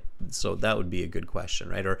question, right? So that would be a good question,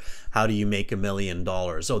 right? Or how do you make $1 million?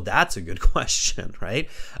 Oh, that's a good question, right?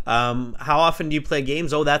 How often do you play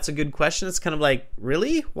games? Oh, that's a good question. It's kind of like,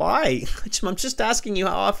 really? Why? I'm just asking you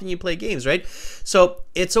how often you play games, right? So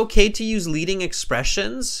it's okay to use leading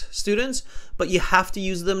expressions, students, but you have to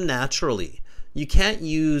use them naturally. You can't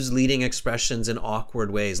use leading expressions in awkward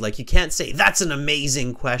ways. Like you can't say, that's an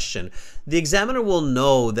amazing question. The examiner will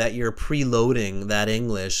know that you're preloading that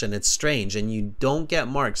English and it's strange and you don't get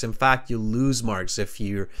marks. In fact, you lose marks if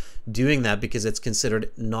you're doing that because it's considered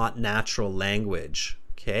not natural language.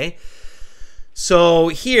 Okay. So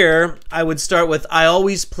here I would start with, I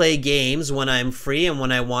always play games when I'm free and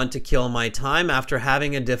when I want to kill my time after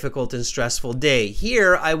having a difficult and stressful day.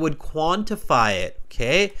 Here I would quantify it.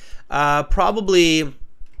 Okay. Probably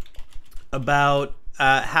about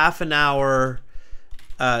half an hour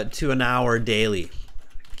to an hour daily.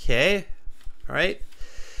 Okay, all right.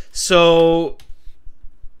 So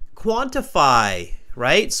quantify,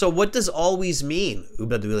 right? So what does always mean?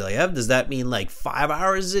 Does that mean like 5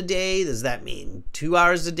 hours a day? Does that mean 2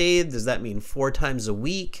 hours a day? Does that mean 4 times a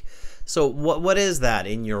week? So what is that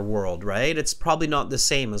in your world, right? It's probably not the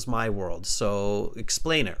same as my world. So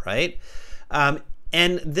explain it, right?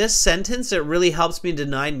 And this sentence, it really helps me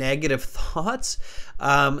deny negative thoughts.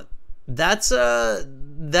 That's a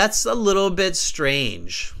little bit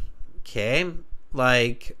strange. Okay,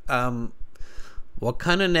 like what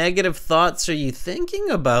kind of negative thoughts are you thinking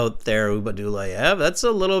about there, Ubadulayev? That's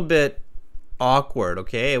a little bit awkward.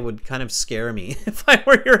 Okay, it would kind of scare me. If I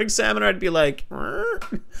were your examiner, I'd be like,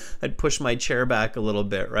 I'd push my chair back a little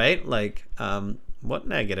bit, right? Like, what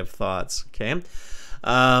negative thoughts? Okay,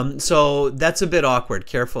 so that's a bit awkward.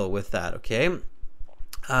 Careful with that. Okay,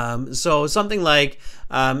 so something like,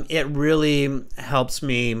 it really helps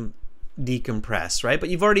me decompress, right? But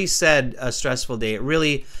you've already said a stressful day. It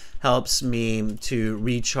really helps me to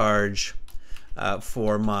recharge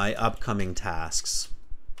for my upcoming tasks.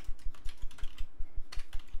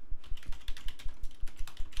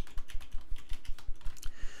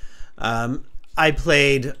 I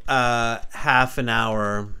played half an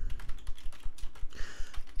hour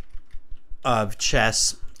of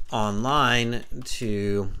chess online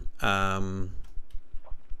to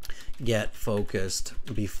get focused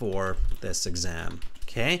before this exam.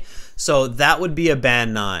 Okay, so that would be a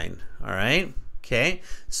band 9. All right. Okay,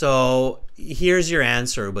 so here's your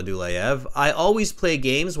answer, Ubadulayev. I always play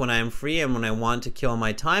games when I am free and when I want to kill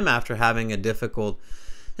my time after having a difficult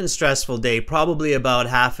and stressful day, probably about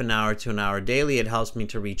half an hour to an hour daily. It helps me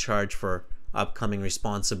to recharge for upcoming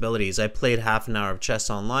responsibilities. I played half an hour of chess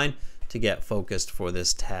online to get focused for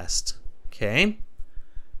this test. Okay.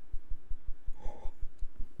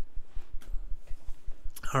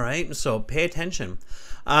 All right, so pay attention.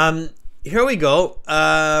 Here we go.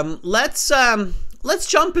 Let's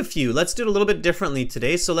jump a few. Let's do it a little bit differently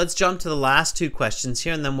today. So let's jump to the last 2 questions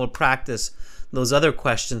here, and then we'll practice those other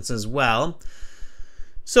questions as well.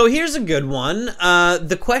 So here's a good one.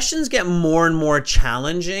 The questions get more and more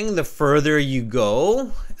challenging the further you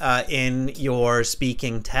go in your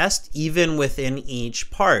speaking test, even within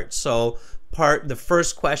each part. So the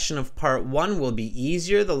first question of part 1 will be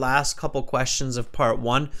easier. The last couple questions of part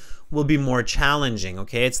 1 will be more challenging.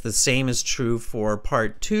 Okay, it's the same is true for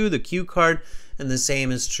part 2, the cue card, and the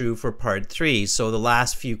same is true for part 3. So the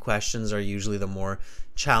last few questions are usually the more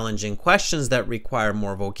challenging questions that require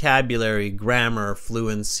more vocabulary, grammar,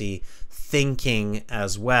 fluency, thinking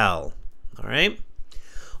as well. All right.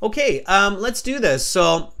 Okay, let's do this.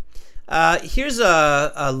 So here's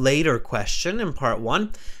a later question in part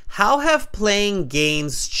 1. How have playing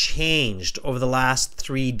games changed over the last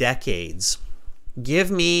 3 decades?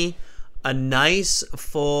 Give me a nice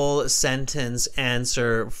full sentence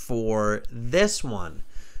answer for this one.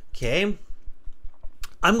 Okay.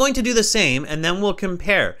 I'm going to do the same and then we'll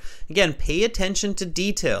compare. Again, pay attention to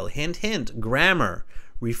detail. Hint, hint. Grammar.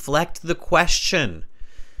 Reflect the question.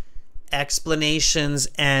 Explanations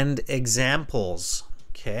and examples.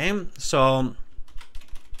 Okay. So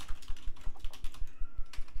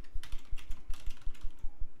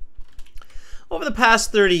over the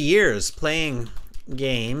past 30 years, playing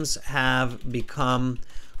games have become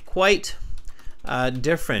quite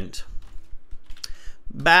different.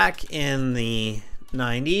 Back in the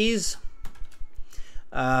 90s,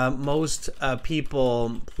 most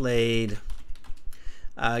people played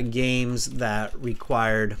games that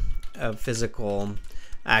required physical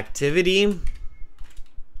activity,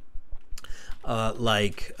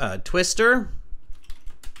 like Twister,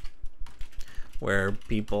 where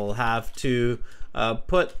people have to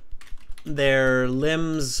put their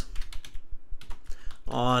limbs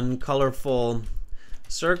on colorful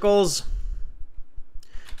circles.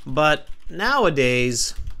 But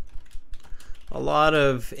nowadays, a lot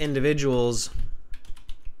of individuals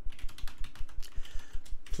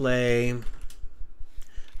play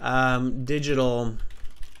digital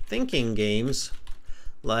thinking games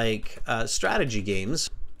like strategy games,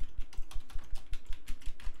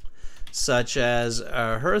 such as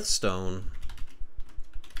Hearthstone,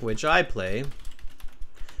 which I play,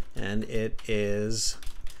 and it is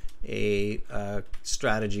a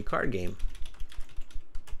strategy card game.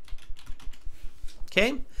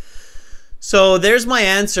 Okay, so there's my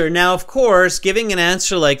answer. Now, of course, giving an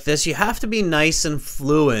answer like this, you have to be nice and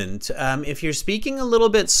fluent. If you're speaking a little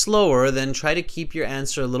bit slower, then try to keep your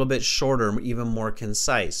answer a little bit shorter, even more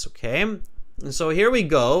concise, okay? And so here we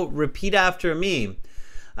go. Repeat after me.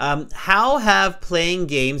 How have playing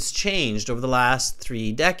games changed over the last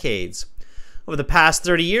 3 decades? Over the past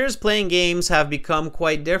 30 years, playing games have become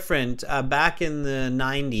quite different. Back in the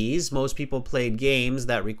 90s, most people played games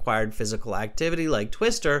that required physical activity, like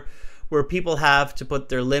Twister, where people have to put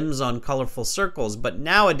their limbs on colorful circles. But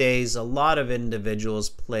nowadays, a lot of individuals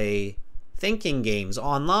play thinking games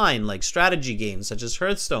online, like strategy games such as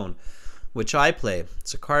Hearthstone, which I play.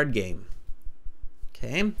 It's a card game.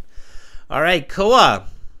 Okay. All right, Koa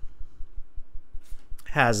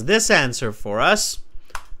has this answer for us.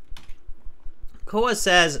 Koa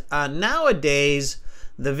says, nowadays,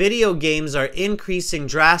 the video games are increasing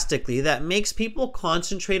drastically. That makes people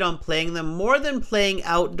concentrate on playing them more than playing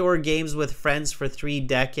outdoor games with friends for 3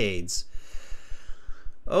 decades.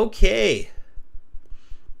 Okay.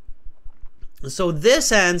 So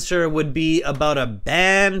this answer would be about a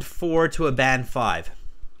band 4 to a band 5.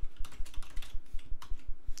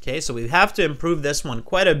 Okay, so we have to improve this one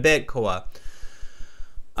quite a bit, Koa.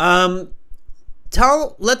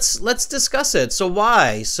 Let's discuss it. So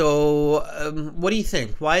why? So what do you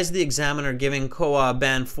think? Why is the examiner giving Koa a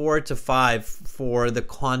band 4 to 5 for the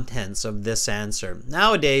contents of this answer?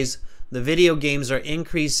 Nowadays, the video games are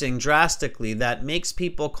increasing drastically. That makes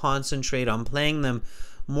people concentrate on playing them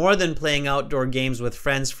more than playing outdoor games with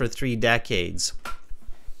friends for 3 decades.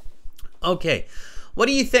 Okay, what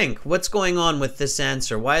do you think? What's going on with this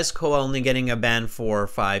answer? Why is Koa only getting a band 4 or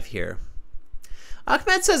 5 here?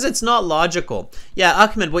 Ahmed says it's not logical. Yeah,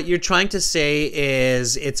 Ahmed, what you're trying to say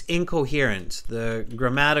is it's incoherent. The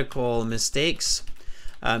grammatical mistakes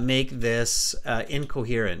make this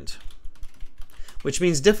incoherent, which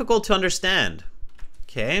means difficult to understand.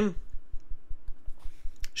 Okay?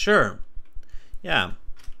 Sure. Yeah.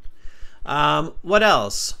 What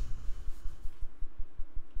else?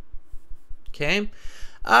 Okay.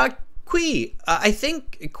 Kui, I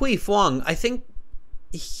think, Kui Fuang, I think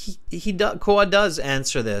Koa does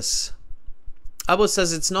answer this. Abo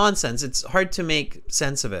says it's nonsense. It's hard to make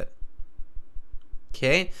sense of it.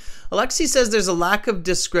 Okay. Alexi says there's a lack of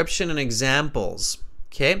description and examples.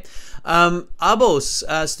 Okay.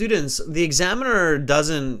 Abos, students, the examiner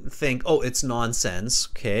doesn't think, oh, it's nonsense.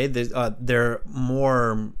 Okay. They're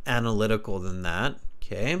more analytical than that.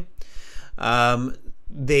 Okay.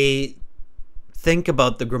 They think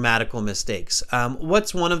about the grammatical mistakes.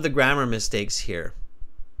 What's one of the grammar mistakes here?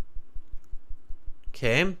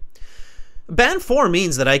 Okay. Band 4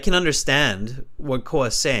 means that I can understand what Koa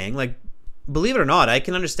is saying. Like, believe it or not, I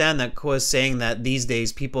can understand that Koa is saying that these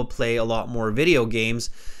days people play a lot more video games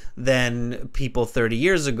than people 30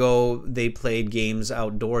 years ago. They played games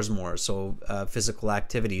outdoors more, so physical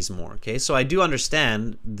activities more. Okay, so I do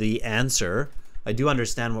understand the answer. I do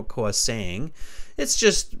understand what Koa is saying. It's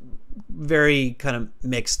just very kind of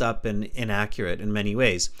mixed up and inaccurate in many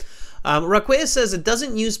ways. Raquea says it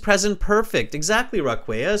doesn't use present perfect. Exactly,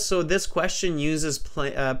 Raquea. So this question uses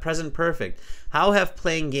present perfect. How have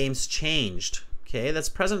playing games changed? Okay, that's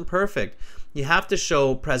present perfect. You have to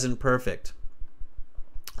show present perfect.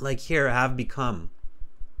 Like here, have become.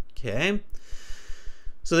 Okay.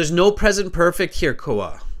 So there's no present perfect here,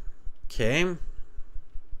 Koa. Okay.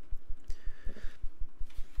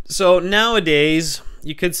 So nowadays,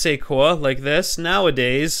 you could say Koa like this.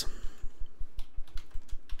 Nowadays,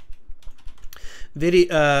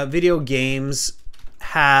 video games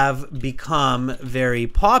have become very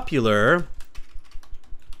popular,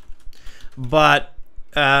 but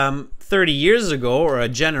 30 years ago or a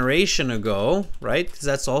generation ago, right? Because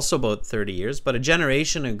that's also about 30 years, but a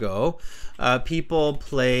generation ago, people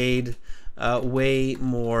played way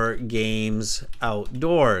more games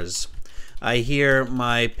outdoors. I hear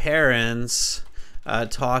my parents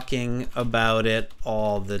talking about it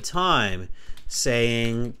all the time,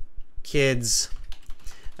 saying kids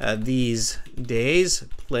these days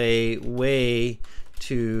play way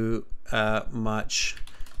too much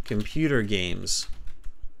computer games.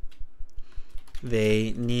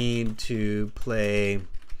 They need to play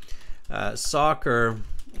soccer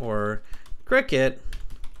or cricket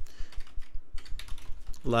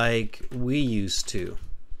like we used to.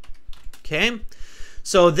 Okay,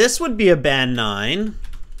 so this would be a band 9.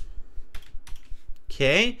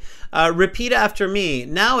 Okay, repeat after me.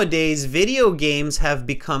 Nowadays, video games have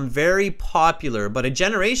become very popular, but a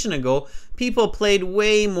generation ago, people played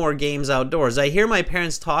way more games outdoors. I hear my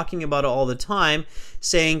parents talking about it all the time,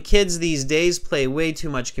 saying kids these days play way too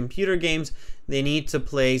much computer games. They need to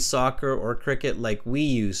play soccer or cricket like we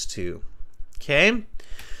used to. Okay,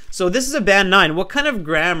 so this is a band 9. What kind of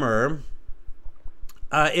grammar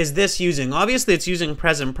is this using? Obviously, it's using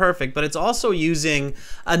present perfect, but it's also using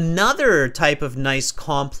another type of nice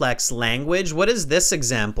complex language. What is this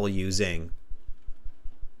example using?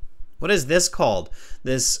 What is this called?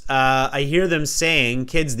 This, I hear them saying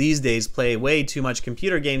kids these days play way too much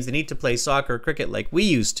computer games. They need to play soccer or cricket like we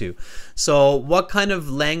used to. So what kind of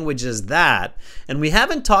language is that? And we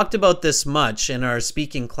haven't talked about this much in our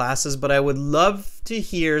speaking classes, but I would love to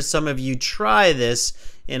hear some of you try this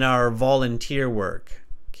in our volunteer work.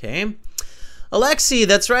 Okay. Alexi,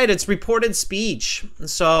 that's right. It's reported speech.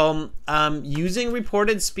 So using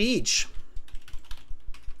reported speech.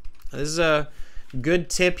 This is a good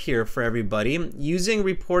tip here for everybody. Using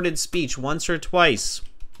reported speech once or twice.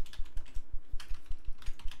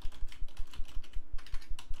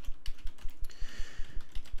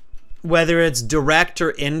 Whether it's direct or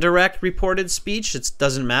indirect reported speech, it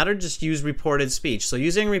doesn't matter. Just use reported speech. So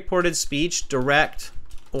using reported speech, direct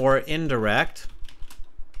or indirect,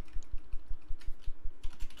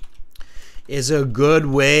 is a good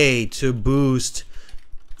way to boost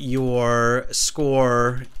your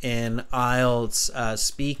score in IELTS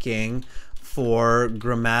speaking for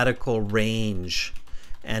grammatical range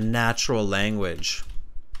and natural language.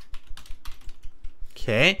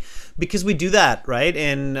 Okay? Because we do that, right?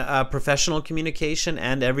 In professional communication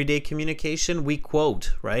and everyday communication, we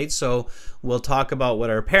quote, right? So we'll talk about what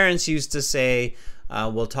our parents used to say.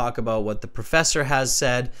 We'll talk about what the professor has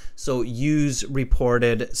said. So use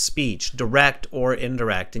reported speech, direct or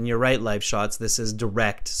indirect. And you're right, Live Shots, this is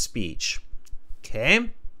direct speech. Okay?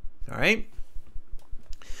 All right?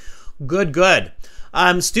 Good, good.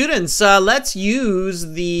 Students, let's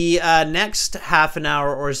use the next half an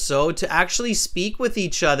hour or so to actually speak with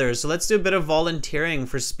each other. So let's do a bit of volunteering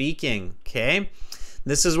for speaking, okay?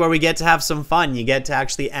 This is where we get to have some fun. You get to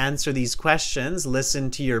actually answer these questions, listen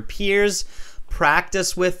to your peers,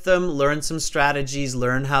 practice with them, learn some strategies,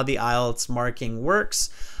 learn how the IELTS marking works.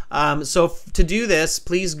 So to do this,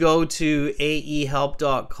 please go to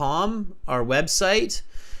aehelp.com, our website.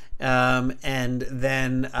 And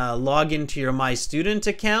then log into your My Student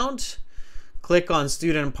account, click on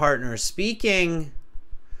Student Partner Speaking,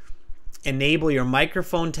 enable your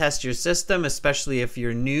microphone, test your system, especially if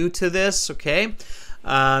you're new to this, okay?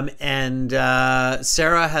 Sarah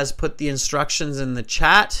has put the instructions in the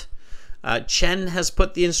chat. Chen has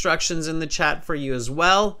put the instructions in the chat for you as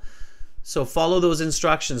well. So follow those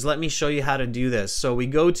instructions. Let me show you how to do this. So we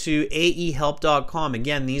go to aehelp.com.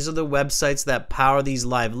 Again, these are the websites that power these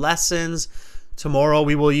live lessons. Tomorrow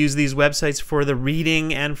we will use these websites for the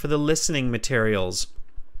reading and for the listening materials.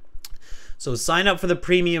 So sign up for the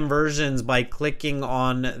premium versions by clicking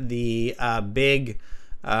on the big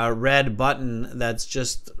red button that's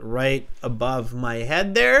just right above my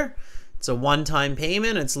head there. It's a one-time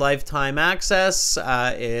payment. It's lifetime access.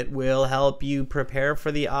 It will help you prepare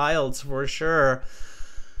for the IELTS for sure.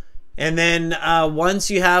 And then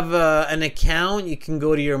once you have an account, you can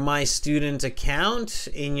go to your My Student account.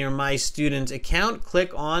 In your My Student account,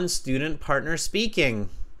 click on Student Partner Speaking.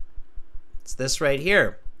 It's this right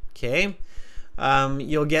here. Okay.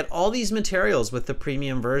 You'll get all these materials with the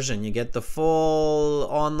premium version. You get the full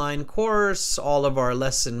online course, all of our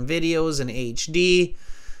lesson videos in HD,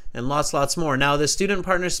 and lots more. Now the Student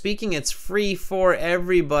Partner Speaking, it's free for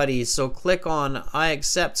everybody. So click on I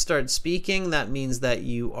accept, start speaking. That means that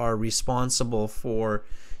you are responsible for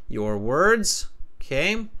your words.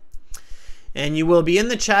 Okay. And you will be in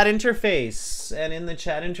the chat interface. And in the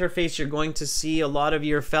chat interface, you're going to see a lot of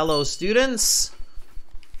your fellow students.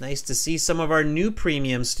 Nice to see some of our new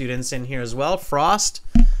premium students in here as well. Frost,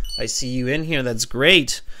 I see you in here. That's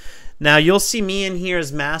great. Now you'll see me in here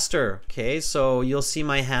as master, okay? So you'll see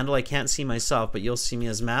my handle. I can't see myself, but you'll see me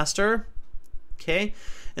as master, okay?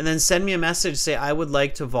 And then send me a message, say I would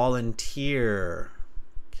like to volunteer,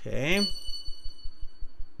 okay?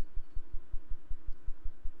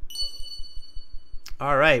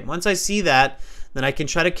 All right, once I see that, then I can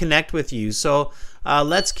try to connect with you. So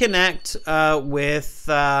let's connect with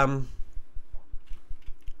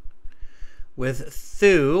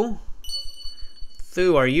Thu.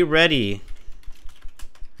 Thu, are you ready?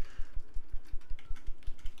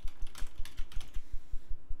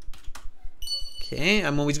 Okay,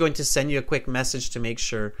 I'm always going to send you a quick message to make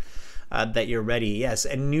sure that you're ready. Yes,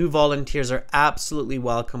 and new volunteers are absolutely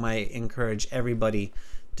welcome. I encourage everybody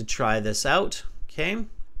to try this out. Okay.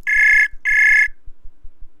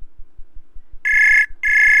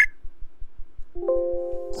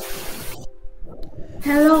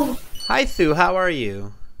 Hello. Hi, Thu. How are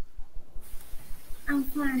you? I'm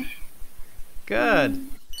fine. Good.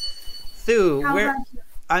 Thu, How where? about you?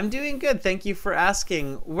 I'm doing good. Thank you for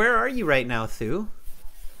asking. Where are you right now, Thu?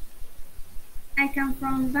 I come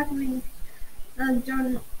from Bắc Ninh,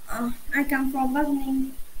 I come from Bắc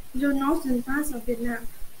Ninh, the northern parts of Vietnam.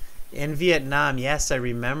 In Vietnam. Yes, I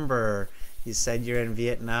remember. You said you're in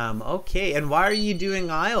Vietnam. Okay, and why are you doing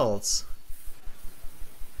IELTS?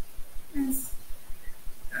 As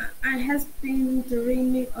I have been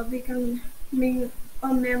dreaming of becoming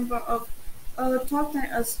a member of a top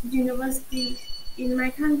tier university in my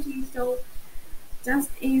country, so just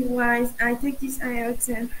is why I take this IELTS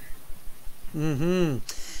exam.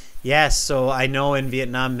 Mm-hmm. Yes, so I know in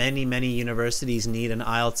Vietnam, many universities need an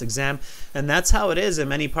IELTS exam, and that's how it is in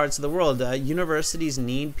many parts of the world. Universities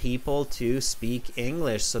need people to speak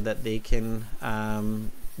English so that they can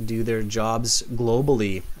do their jobs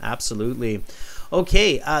globally. Absolutely.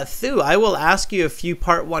 Okay, Thu, I will ask you a few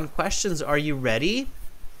part one questions. Are you ready?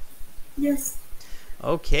 Yes.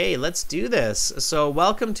 Okay, let's do this. So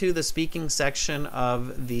welcome to the speaking section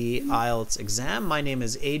of the IELTS exam. My name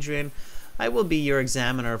is Adrian. I will be your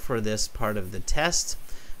examiner for this part of the test.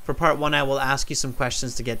 For part one, I will ask you some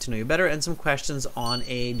questions to get to know you better and some questions on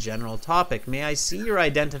a general topic. May I see your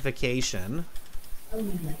identification?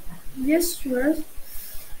 Yes, sure.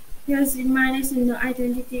 Here's my national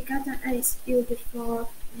identity card that is used for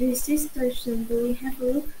registration. Do we have a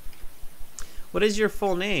look? What is your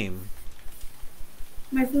full name?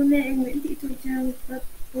 My full name is Nguyễn Thị Thu Trang, but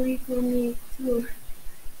please call me Thu.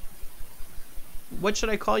 What should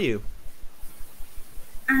I call you?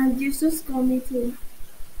 And you should call me Thu.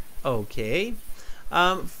 Okay.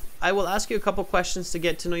 I will ask you a couple questions to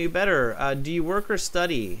get to know you better. Do you work or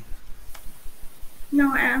study?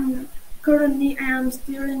 Now currently I am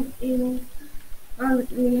student in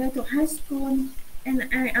high school, and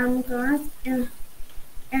I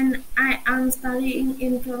am studying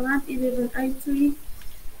in class 11A3.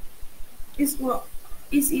 It's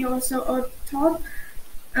also a top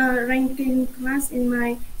ranking class in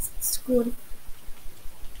my school.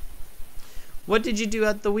 What did you do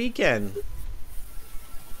at the weekend?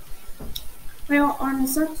 Well, on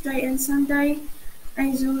Saturday and Sunday, I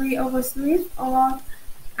usually oversleep, or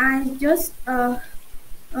I just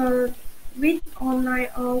read online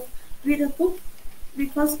or read a book,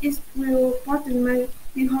 because it will broaden my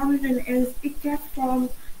horizon and escape from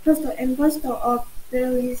hustle and bustle of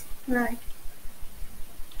daily life,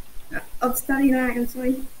 of study life. I'm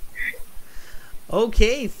sorry.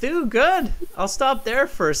 Okay, Thu, good. I'll stop there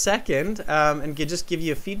for a second and just give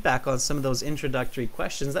you a feedback on some of those introductory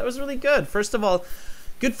questions. That was really good. First of all,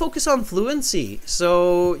 good focus on fluency.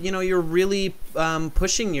 So, you're really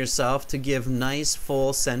pushing yourself to give nice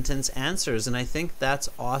full sentence answers, and I think that's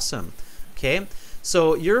awesome. Okay,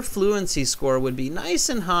 so your fluency score would be nice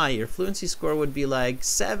and high. Your fluency score would be like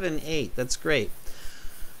 7, 8. That's great.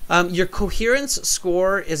 Your coherence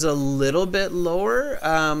score is a little bit lower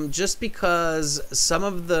just because some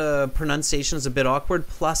of the pronunciation is a bit awkward.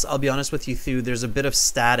 Plus, I'll be honest with you, Thu, there's a bit of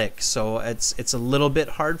static. So it's a little bit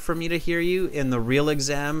hard for me to hear you. In the real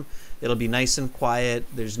exam, it'll be nice and quiet.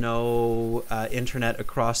 There's no internet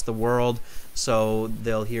across the world, so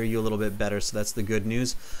they'll hear you a little bit better. So that's the good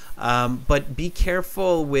news. But be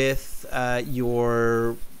careful with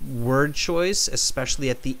your word choice, especially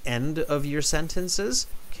at the end of your sentences.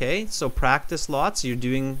 Okay, so practice lots. You're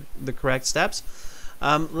doing the correct steps.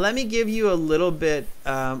 Let me give you a little bit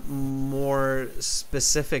more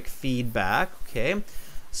specific feedback. Okay,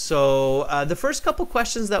 so the first couple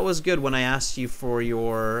questions, that was good when I asked you for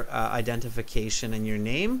your identification and your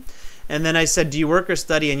name. And then I said, do you work or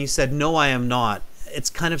study? And you said, no, I am not. It's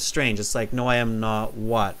kind of strange. It's like, no, I am not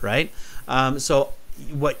what, right? So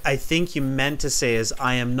what I think you meant to say is,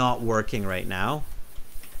 I am not working right now,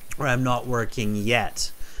 or I'm not working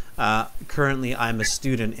yet. Currently, I'm a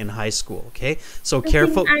student in high school. Okay, so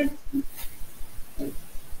careful.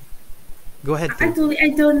 Go ahead. Actually, I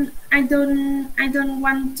don't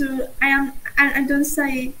want to. I don't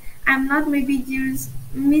say I'm not. Maybe use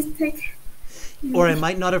mistake. Or I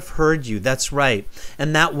might not have heard you. That's right.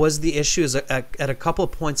 And that was the issue. Is at a couple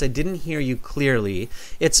of points I didn't hear you clearly.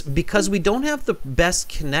 It's because we don't have the best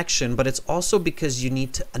connection, but it's also because you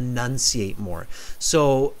need to enunciate more.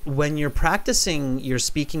 So when you're practicing your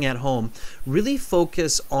speaking at home, really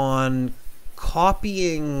focus on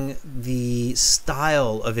copying the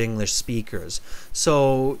style of English speakers.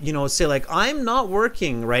 So, say like, I'm not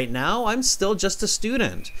working right now, I'm still just a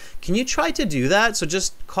student. Can you try to do that? So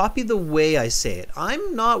just copy the way I say it.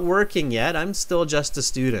 I'm not working yet, I'm still just a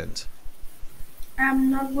student.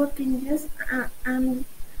 I'm not working yet, I'm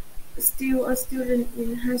still a student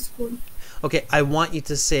in high school. Okay, I want you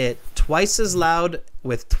to say it twice as loud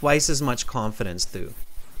with twice as much confidence, Thu.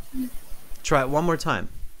 Try it one more time.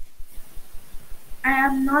 I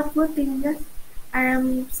am not working yet. I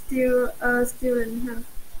am still a student now.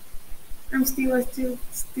 I'm still a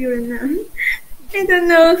student now. I don't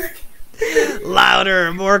know.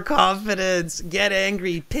 Louder, more confidence. Get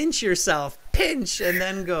angry. Pinch yourself. Pinch and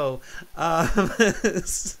then go.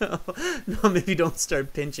 So, no, maybe don't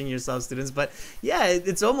start pinching yourself, students. But yeah,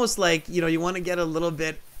 it's almost like, you want to get a little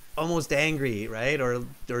bit almost angry, right? Or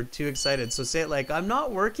too excited. So say it like, I'm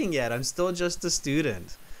not working yet. I'm still just a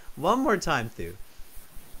student. One more time, Thu.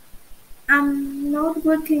 I'm not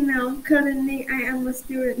working now. Currently, I am a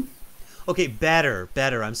student. Okay, better.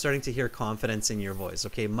 I'm starting to hear confidence in your voice.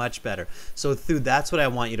 Okay, much better. So, Thu, that's what I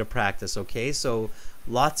want you to practice. Okay, so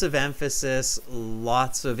lots of emphasis,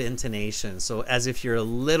 lots of intonation. So, as if you're a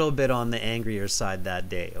little bit on the angrier side that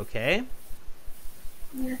day. Okay.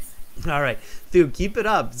 Yes. All right, Thu, keep it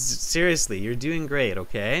up. Seriously, you're doing great.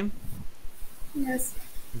 Okay. Yes.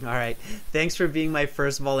 All right. Thanks for being my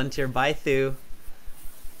first volunteer. Bye, Thu.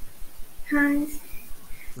 Hi.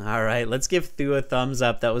 All right, let's give Thu a thumbs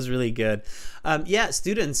up. That was really good. Yeah,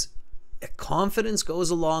 students, confidence goes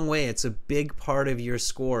a long way. It's a big part of your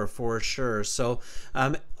score for sure. So,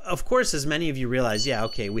 of course, as many of you realize, yeah,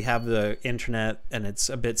 okay, we have the internet and it's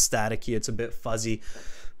a bit staticky, it's a bit fuzzy.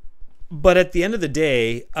 But at the end of the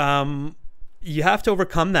day, you have to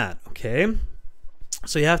overcome that, okay?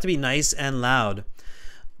 So you have to be nice and loud.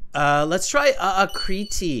 Let's try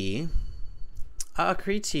Akriti.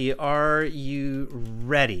 Kriti, are you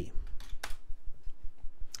ready?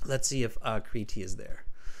 Let's see if Kriti is there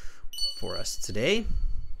for us today.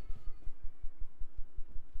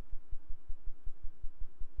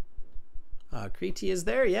 Kriti is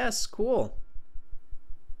there. Yes, cool.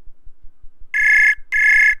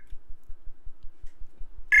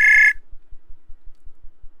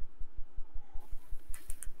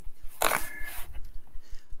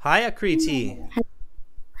 Hi, Akriti.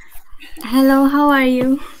 Hello, how are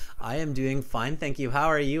you? I am doing fine, thank you. How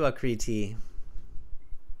are you, Akriti?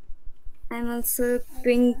 I'm also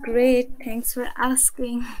doing great. Thanks for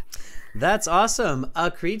asking. That's awesome.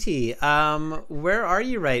 Akriti, where are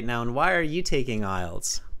you right now and why are you taking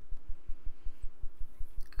IELTS?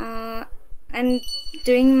 I'm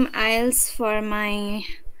doing IELTS for my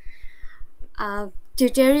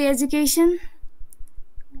tutoring education.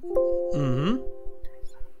 Mm-hmm.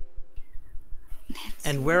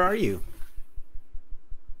 And where are you?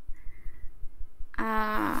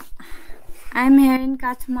 I'm here in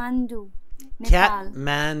Kathmandu, Nepal.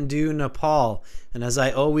 Kathmandu, Nepal. And as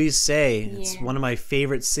I always say, it's one of my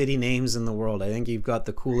favorite city names in the world. I think you've got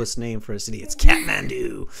the coolest name for a city. It's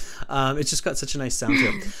Kathmandu. It's just got such a nice sound to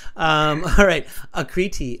it. All right,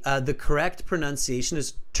 Akriti, the correct pronunciation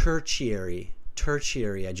is tertiary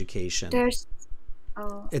education.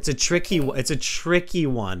 Oh. It's a tricky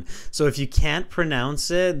one. So if you can't pronounce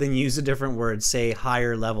it, then use a different word. Say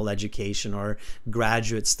higher level education or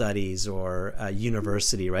graduate studies or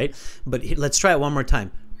university, right? But let's try it one more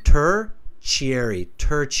time. Tertiary.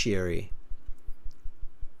 Tertiary.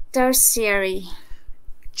 Tertiary.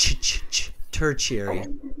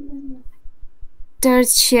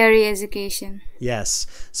 Tertiary education.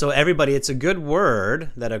 Yes. So everybody, it's a good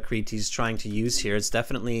word that Akriti is trying to use here. It's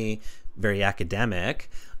definitely very academic,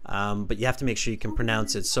 but you have to make sure you can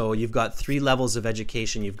pronounce it. So you've got 3 levels of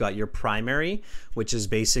education. You've got your primary, which is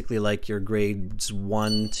basically like your grades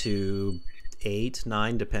 1 to 8,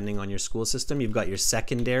 9, depending on your school system. You've got your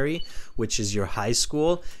secondary, which is your high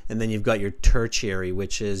school, and then you've got your tertiary,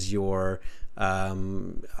 which is your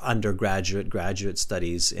graduate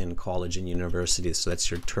studies in college and university. So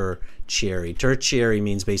that's your tertiary. Tertiary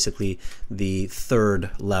means basically the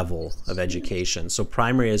 3rd level of education. So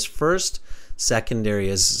primary is 1st, secondary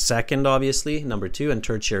is 2nd, obviously, number 2, and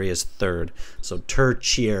tertiary is 3rd. So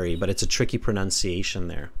tertiary, but it's a tricky pronunciation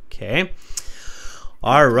there. Okay.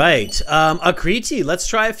 All right. Akriti, let's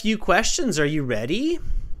try a few questions. Are you ready?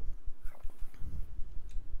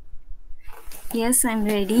 Yes, I'm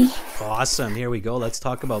ready. Awesome. Here we go. Let's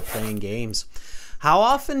talk about playing games. How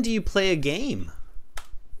often do you play a game?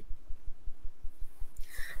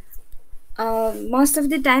 Most of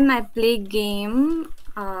the time I play game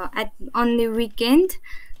on the weekend,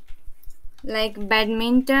 like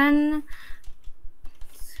badminton.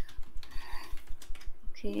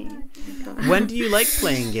 Okay. When do you like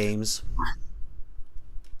playing games?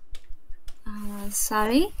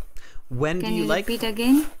 Sorry? When Can do you like repeat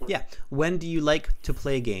again? Yeah. When do you like to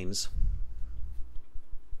play games?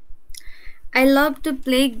 I love to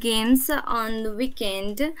play games on the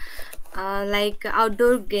weekend, like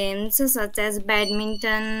outdoor games such as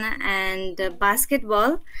badminton and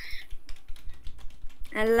basketball.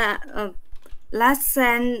 And last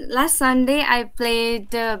Sunday I played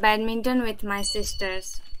badminton with my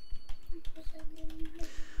sisters.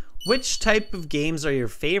 Which type of games are your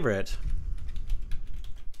favorite?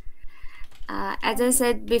 As I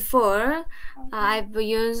said before,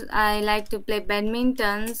 I like to play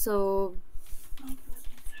badminton, so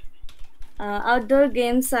outdoor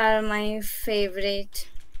games are my favorite.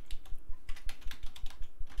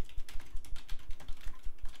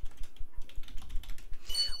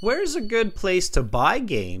 Where's a good place to buy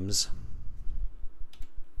games?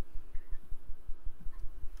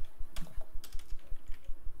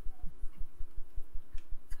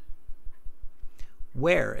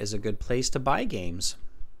 Where is a good place to buy games?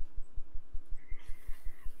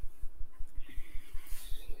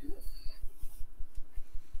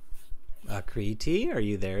 Akriti, are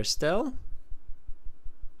you there still?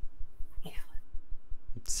 Yeah.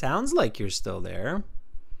 It sounds like you're still there.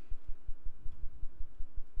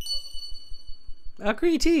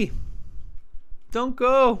 Akriti, don't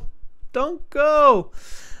go. Don't go.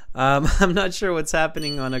 I'm not sure what's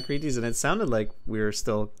happening on Akriti's, and it sounded like we were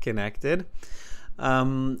still connected.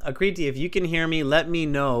 Akriti, if you can hear me, let me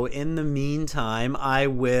know. In the meantime, I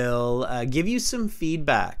will give you some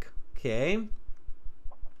feedback, okay?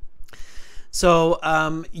 So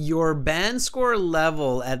your band score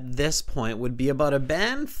level at this point would be about a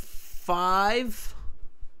band 5-ish,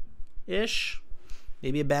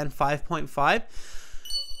 maybe a band 5.5.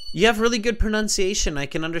 You have really good pronunciation. I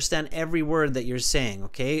can understand every word that you're saying,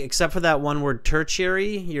 okay? Except for that one word,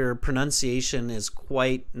 tertiary, your pronunciation is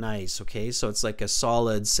quite nice, okay? So it's like a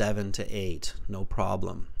solid 7 to 8, no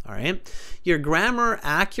problem, all right? Your grammar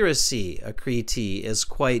accuracy, Akriti, is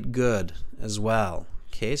quite good as well,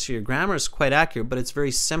 okay? So your grammar is quite accurate, but it's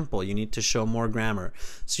very simple. You need to show more grammar.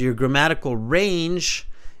 So your grammatical range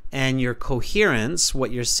and your coherence,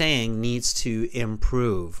 what you're saying, needs to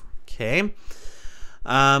improve, okay?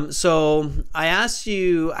 So I asked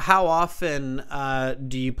you, how often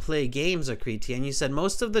do you play games, Akriti? And you said,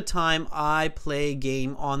 most of the time I play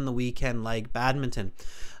game on the weekend, like badminton.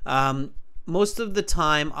 Most of the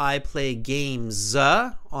time I play games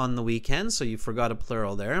on the weekend, so you forgot a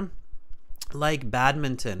plural there, like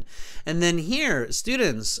badminton. And then here,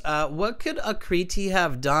 students, what could Akriti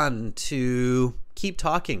have done to keep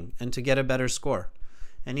talking and to get a better score?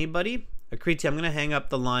 Anybody? Akriti, I'm going to hang up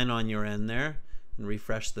the line on your end there and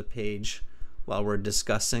refresh the page while we're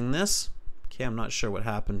discussing this. Okay, I'm not sure what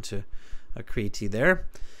happened to Akriti there.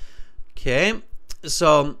 Okay,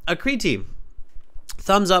 so Akriti,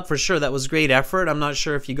 thumbs up for sure. That was great effort. I'm not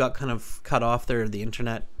sure if you got kind of cut off there, the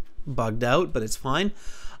internet bugged out, but it's fine.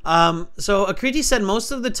 So Akriti said,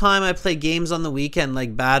 most of the time I play games on the weekend,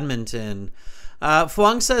 like badminton.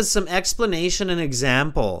 Fuang says, some explanation and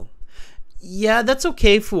example. Yeah, that's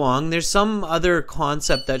okay, Fuang. There's some other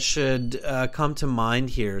concept that should come to mind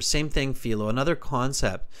here. Same thing, Philo, another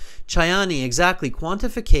concept. Chayani, exactly,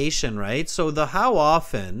 quantification, right? So the how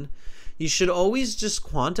often, you should always just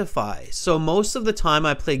quantify. So most of the time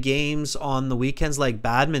I play games on the weekends like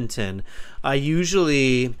badminton. I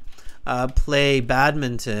usually play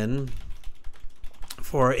badminton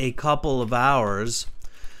for a couple of hours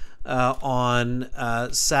on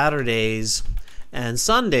Saturdays and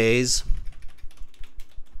Sundays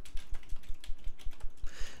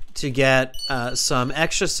to get some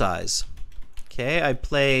exercise. Okay, I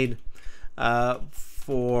played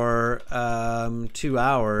for 2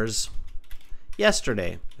 hours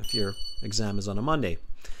yesterday, if your exam is on a Monday,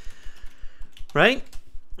 right?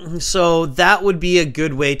 So that would be a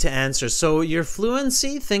good way to answer. So your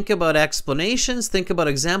fluency, think about explanations, think about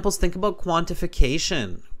examples, think about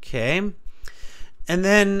quantification, okay? And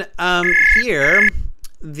then here,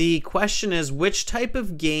 the question is, which type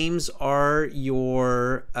of games are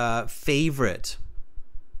your favorite,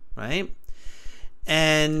 right?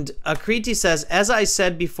 And Akriti says, as I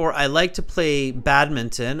said before, I like to play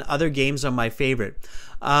badminton. Other games are my favorite.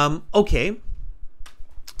 Okay.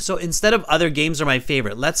 So instead of other games are my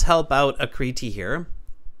favorite, let's help out Akriti here.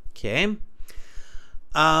 Okay.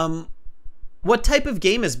 What type of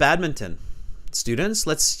game is badminton? Students,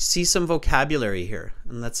 let's see some vocabulary here,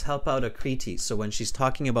 and let's help out Akriti. So when she's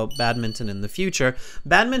talking about badminton in the future,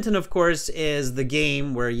 badminton, of course, is the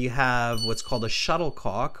game where you have what's called a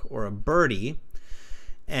shuttlecock or a birdie,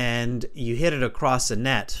 and you hit it across a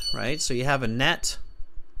net, right? So you have a net,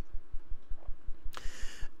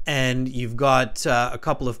 and you've got a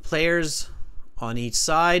couple of players on each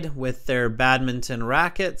side with their badminton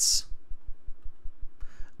rackets.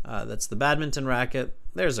 That's the badminton racket.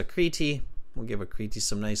 There's Akriti. We'll give Akriti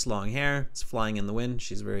some nice long hair. It's flying in the wind.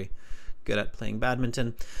 She's very good at playing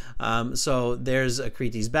badminton. So there's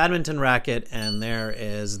Akriti's badminton racket, and there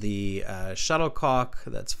is the shuttlecock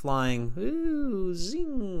that's flying. Ooh,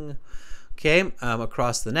 zing. Okay,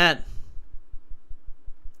 across the net.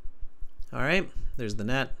 All right, there's the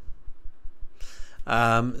net.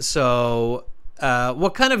 What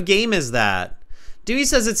kind of game is that? Dewey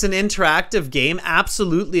says it's an interactive game.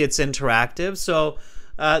 Absolutely, it's interactive. So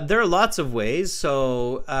there are lots of ways.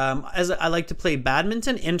 So as I like to play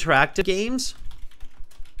badminton, interactive games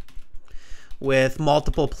with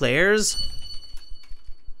multiple players.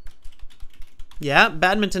 Yeah,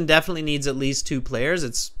 badminton definitely needs at least 2 players.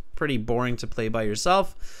 It's pretty boring to play by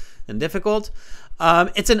yourself and difficult.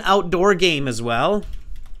 It's an outdoor game as well.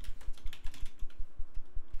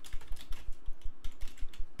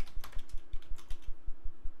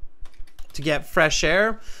 to get fresh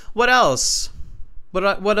air. What else?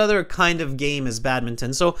 What other kind of game is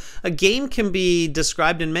badminton? So a game can be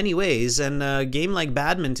described in many ways, and a game like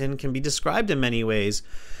badminton can be described in many ways.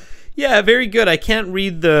 Yeah, very good. I can't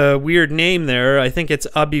read the weird name there. I think it's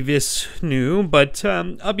Abhivisnu, but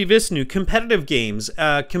Abhivisnu, competitive games.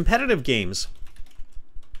 Competitive games.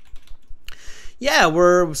 Yeah,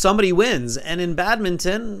 where somebody wins. And in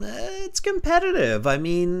badminton, it's competitive. I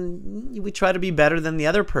mean, we try to be better than the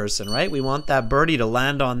other person, right? We want that birdie to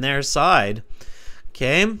land on their side.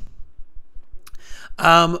 Okay.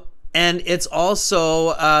 And it's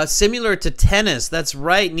also similar to tennis. That's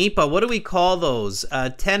right, Nipa. What do we call those?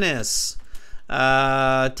 Tennis,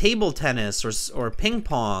 table tennis, or ping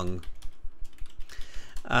pong,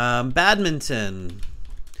 badminton,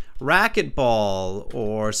 racquetball,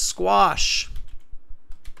 or squash.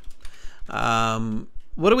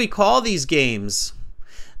 What do we call these games?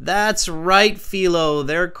 That's right, Philo.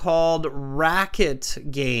 They're called racket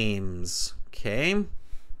games. Okay.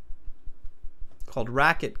 Called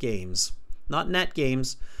racket games, not net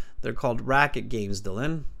games. They're called racket games,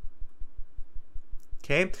 Dylan.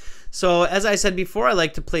 Okay, so as I said before, I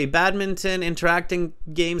like to play badminton, interacting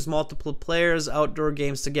games, multiple players, outdoor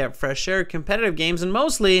games to get fresh air, competitive games, and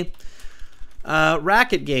mostly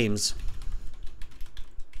racket games.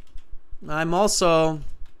 I'm also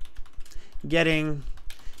getting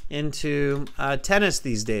into tennis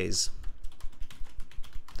these days.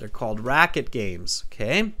 They're called racket games.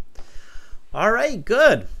 Okay. All right,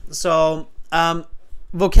 good. So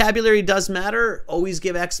vocabulary does matter. Always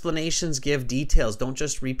give explanations, give details. Don't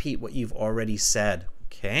just repeat what you've already said,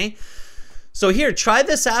 okay? So here, try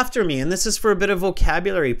this after me, and this is for a bit of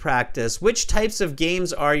vocabulary practice. Which types of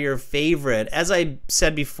games are your favorite? As I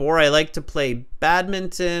said before, I like to play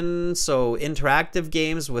badminton, so interactive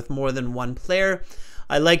games with more than one player.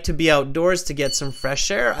 I like to be outdoors to get some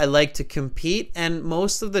fresh air. I like to compete, and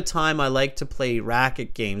most of the time I like to play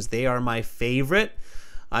racket games. They are my favorite.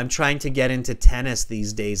 I'm trying to get into tennis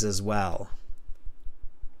these days as well.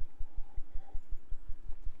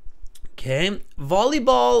 Okay,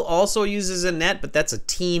 volleyball also uses a net, but that's a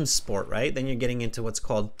team sport, right? Then you're getting into what's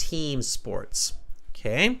called team sports.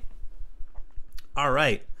 Okay, all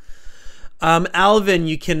right. Alvin,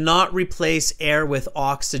 you cannot replace air with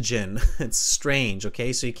oxygen. It's strange,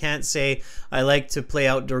 okay? So you can't say, I like to play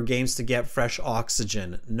outdoor games to get fresh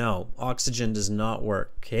oxygen. No, oxygen does not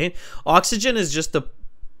work, okay? Oxygen is just a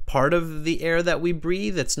part of the air that we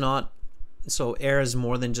breathe. It's not, so air is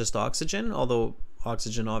more than just oxygen, although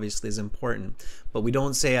oxygen obviously is important. But we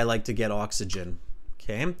don't say, I like to get oxygen,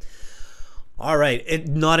 okay? All right,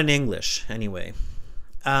 not in English, anyway.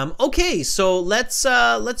 Okay, so let's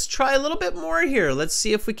try a little bit more here. Let's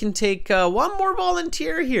see if we can take one more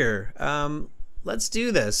volunteer here. Let's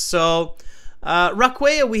do this. So,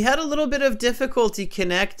 Raquea, we had a little bit of difficulty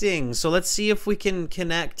connecting, so let's see if we can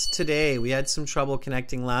connect today. We had some trouble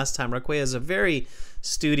connecting last time. Raquea is a very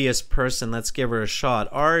studious person. Let's give her a shot.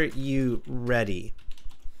 Are you ready?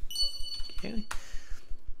 Okay.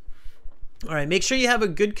 All right, make sure you have a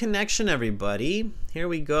good connection, everybody. Here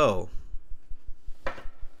we go.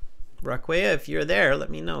 Raquea, if you're there, let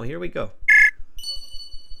me know. Here we go.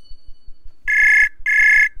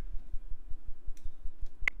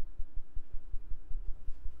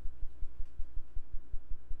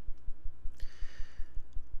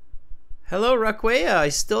 Hello, Raquea. I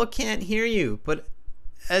still can't hear you, but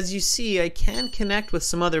as you see, I can connect with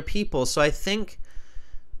some other people, so I think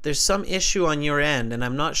there's some issue on your end, and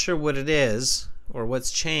I'm not sure what it is or what's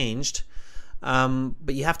changed.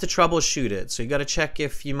 But you have to troubleshoot it. So you got to check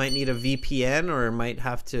if you might need a VPN or might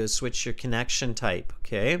have to switch your connection type.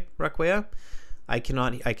 Okay, Raquea? I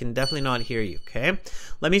can definitely not hear you. Okay,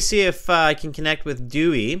 let me see if I can connect with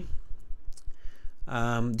Dewey.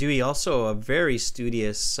 Dewey, also a very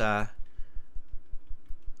studious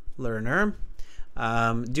learner.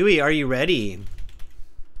 Dewey, are you ready?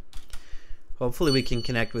 Hopefully we can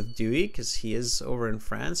connect with Dewey because he is over in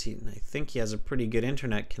France. I think he has a pretty good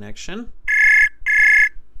internet connection.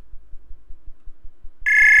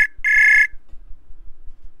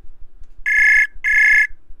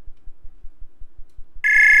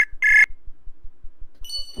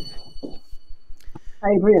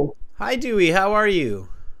 Hi, Adrian. Hi, Dewey. How are you?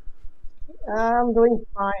 I'm doing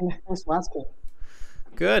fine. Thanks for asking.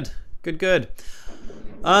 Good. Good, good.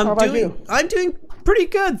 How about you? I'm doing pretty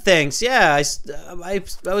good, thanks. Yeah, I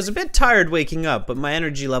was a bit tired waking up, but my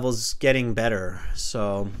energy level's getting better.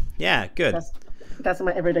 So, yeah, good. That's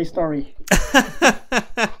my everyday story.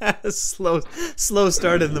 slow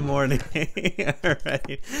start in the morning. All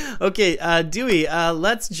right. Okay, Dewey,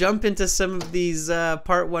 let's jump into some of these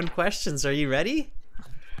part one questions. Are you ready?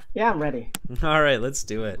 Yeah, I'm ready. All right, let's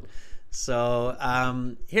do it. So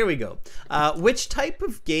here we go. Which type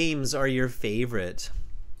of games are your favorite?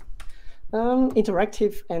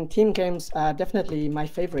 Interactive and team games are definitely my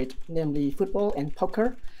favorite, namely football and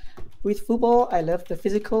poker. With football, I love the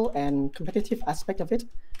physical and competitive aspect of it,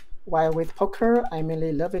 while with poker, I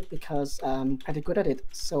mainly love it because I'm pretty good at it,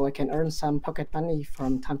 so I can earn some pocket money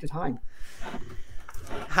from time to time.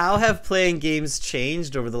 How have playing games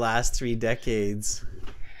changed over the last 3 decades?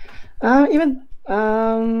 Even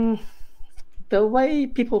the way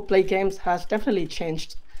people play games has definitely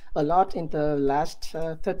changed a lot in the last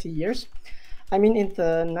 30 years. I mean, in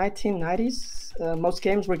the 1990s, most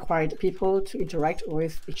games required people to interact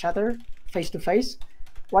with each other face to face.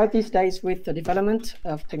 While these days, with the development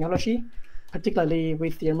of technology, particularly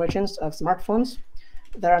with the emergence of smartphones,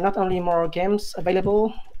 there are not only more games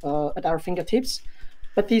available at our fingertips,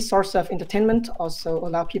 but these sorts of entertainment also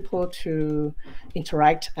allow people to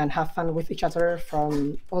interact and have fun with each other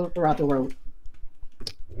from all around the world.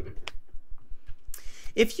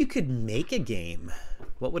 If you could make a game,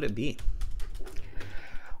 what would it be?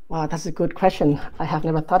 Wow, that's a good question. I have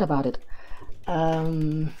never thought about it.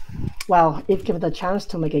 Well, if given the chance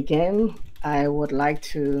to make a game, I would like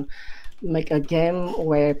to make a game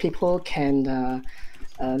where people can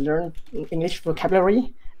learn English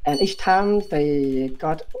vocabulary, and each time they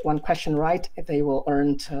got one question right, they will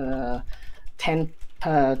earn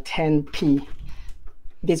 10p.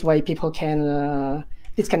 This way, people can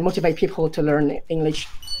this can motivate people to learn English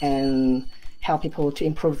and help people to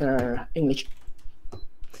improve their English.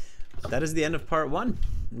 That is the end of part 1.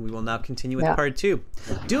 We will now continue with part 2.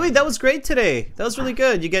 Dewey, that was great today. That was really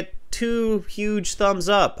good. You get 2 huge thumbs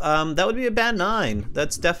up. That would be a band 9.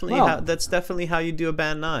 That's definitely how you do a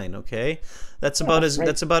band 9. Okay, that's about as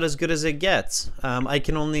good as it gets. I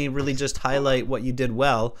can only really just highlight what you did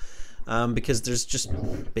well, because there's just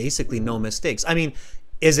basically no mistakes. I mean,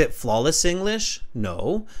 is it flawless English?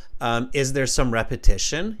 No. Is there some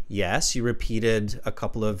repetition? Yes, you repeated a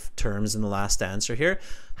couple of terms in the last answer here.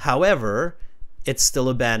 However, it's still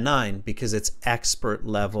a band 9 because it's expert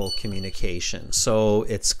level communication. So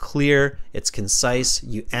it's clear, it's concise,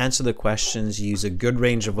 you answer the questions, you use a good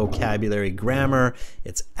range of vocabulary, grammar,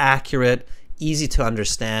 it's accurate, easy to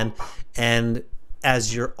understand, and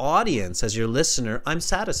as your audience, as your listener, I'm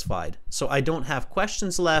satisfied. So I don't have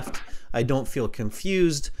questions left, I don't feel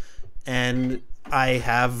confused, and I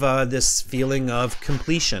have this feeling of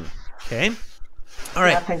completion. Okay? All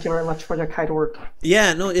right. Yeah, thank you very much for your kind work.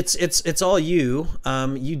 Yeah, no, it's all you.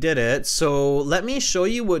 You did it. So let me show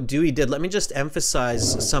you what Dewey did. Let me just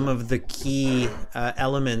emphasize some of the key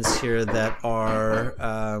elements here that are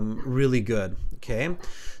really good. Okay.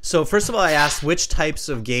 So first of all, I asked which types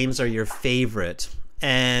of games are your favorite.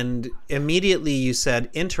 And immediately you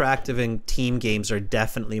said interactive and team games are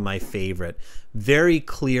definitely my favorite. Very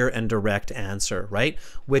clear and direct answer, right?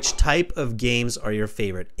 Which type of games are your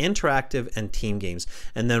favorite? Interactive and team games.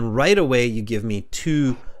 And then right away you give me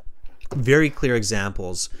 2 very clear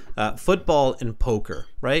examples, football and poker,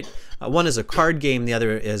 right? One is a card game, the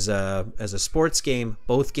other is a sports game,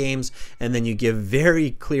 both games, and then you give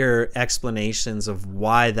very clear explanations of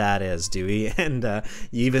why that is, Dewey. And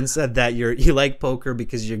you even said that you like poker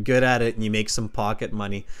because you're good at it and you make some pocket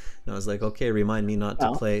money. And I was like, okay, remind me not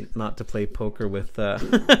to play poker with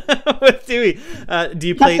with Dewey. Do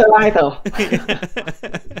you play? That's a lie, though.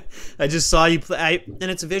 I just saw you play,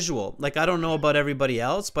 and it's visual. Like, I don't know about everybody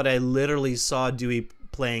else, but I literally saw Dewey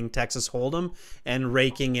playing Texas Hold'em and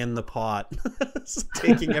raking in the pot,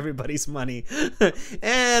 taking everybody's money,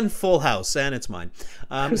 and full house, and it's mine.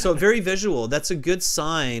 So very visual. That's a good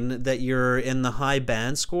sign that you're in the high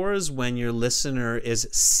band scores when your listener is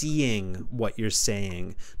seeing what you're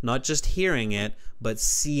saying, not just hearing it, but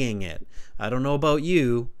seeing it. I don't know about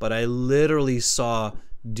you, but I literally saw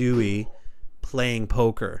Dewey playing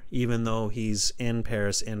poker, even though he's in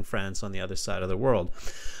Paris, in France, on the other side of the world.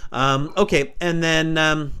 Okay, and then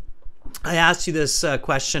I asked you this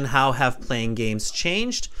question, how have playing games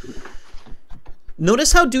changed?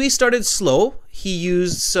 Notice how Dewey started slow. He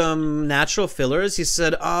used some natural fillers. He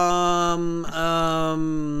said, the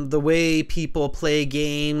way people play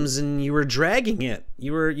games, and you were dragging it.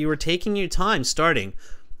 You were taking your time starting.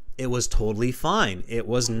 It was totally fine. It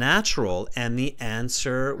was natural, and the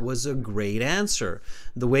answer was a great answer.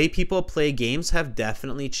 The way people play games have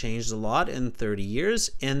definitely changed a lot in 30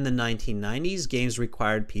 years. In the 1990s, games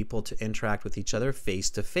required people to interact with each other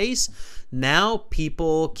face to face. Now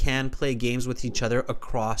people can play games with each other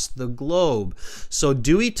across the globe. So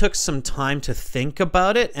Dewey took some time to think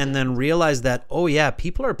about it and then realized that, oh yeah,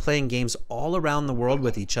 people are playing games all around the world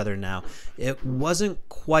with each other now. It wasn't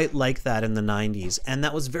quite like that in the 90s, and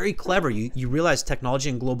that was very very clever. You realize technology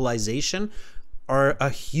and globalization are a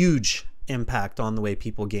huge impact on the way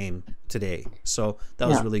people game today. So that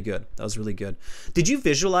was really good. That was really good. Did you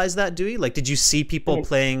visualize that, Dewey? Like, did you see people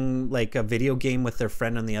playing like a video game with their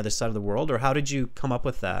friend on the other side of the world, or how did you come up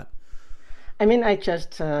with that? I mean, I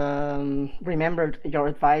just remembered your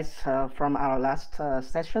advice from our last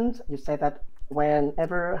session. You said that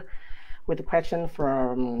whenever with a question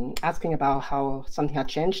from asking about how something had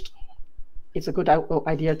changed, it's a good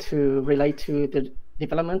idea to relate to the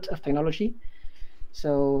development of technology.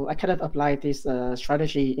 So I kind of applied this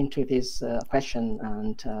strategy into this question,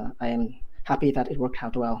 and I am happy that it worked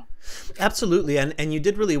out well. Absolutely, and you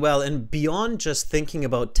did really well. And beyond just thinking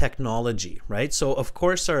about technology, right? So of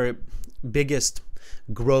course our biggest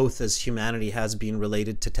growth as humanity has been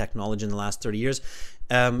related to technology in the last 30 years.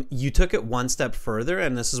 You took it one step further,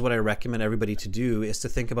 and this is what I recommend everybody to do, is to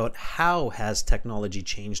think about how has technology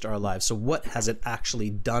changed our lives. So what has it actually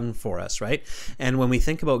done for us, right? And when we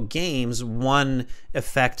think about games, one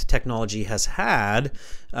effect technology has had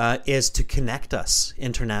is to connect us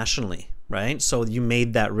internationally, right? So you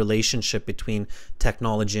made that relationship between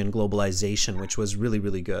technology and globalization, which was really,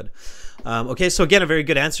 really good. Okay, so again, a very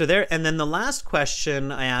good answer there. And then the last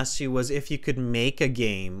question I asked you was, if you could make a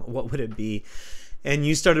game, what would it be? And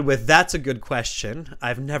you started with, that's a good question.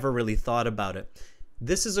 I've never really thought about it.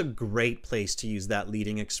 This is a great place to use that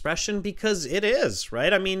leading expression, because it is,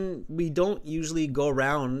 right? I mean, we don't usually go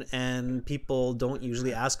around and people don't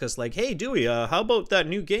usually ask us like, hey, Dewey, how about that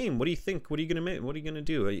new game? What do you think? What are you going to make? What are you going to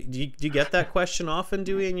do? Do you get that question often,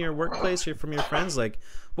 Dewey, in your workplace or from your friends? Like,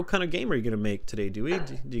 what kind of game are you going to make today, Dewey?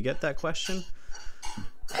 Do you get that question?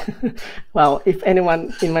 Well, if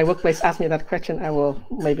anyone in my workplace asks me that question, I will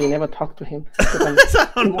maybe never talk to him. I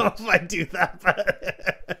don't know if I do that,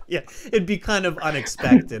 but yeah, it'd be kind of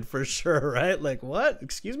unexpected for sure, right? Like, what?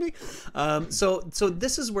 Excuse me? So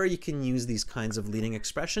this is where you can use these kinds of leading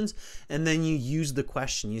expressions, and then you use the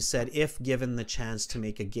question. You said, if given the chance to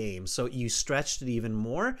make a game. So you stretched it even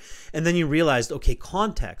more, and then you realized, okay,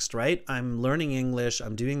 context, right? I'm learning English,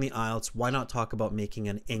 I'm doing the IELTS. Why not talk about making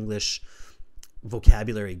an English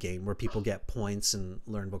vocabulary game where people get points and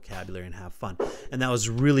learn vocabulary and have fun? And that was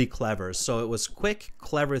really clever. So it was quick,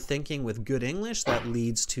 clever thinking with good English that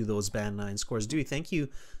leads to those band 9 scores. Dewey, thank you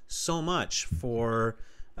so much for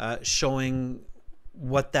showing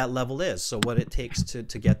what that level is, so what it takes to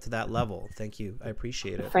get to that level. Thank you. I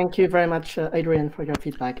appreciate it. Thank you very much, Adrian, for your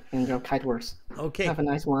feedback and your kind words. Okay. Have a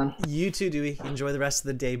nice one. You too, Dewey. Enjoy the rest of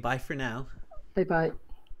the day. Bye for now. Bye-bye.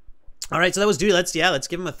 All right, so that was Dewey. Let's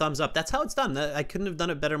give him a thumbs up. That's how it's done. I couldn't have done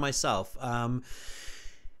it better myself. And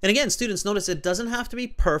again, students, notice it doesn't have to be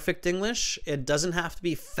perfect English. It doesn't have to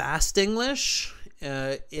be fast English.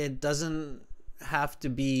 It doesn't have to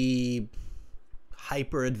be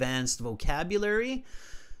hyper advanced vocabulary.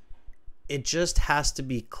 It just has to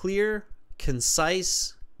be clear,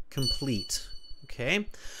 concise, complete. Okay,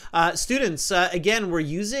 students. Again, we're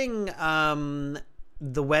using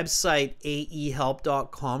the website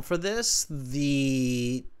aehelp.com for this.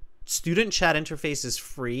 The student chat interface is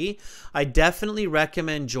free. I definitely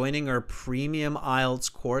recommend joining our premium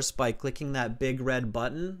IELTS course by clicking that big red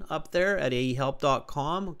button up there at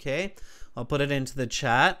aehelp.com. Okay, I'll put it into the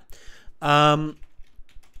chat.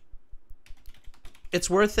 It's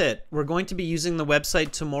worth it. We're going to be using the website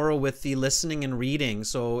tomorrow with the listening and reading.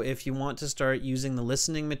 So if you want to start using the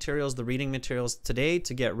listening materials, the reading materials today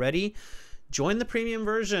to get ready, join the premium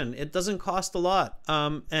version. It doesn't cost a lot.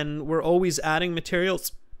 And we're always adding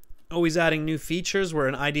materials, always adding new features. We're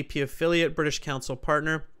an IDP affiliate, British Council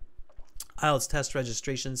partner, IELTS Test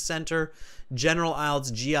Registration Center, General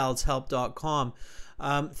IELTS, gieltshelp.com.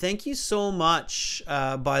 Thank you so much,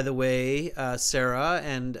 by the way, Sarah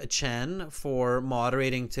and Chen, for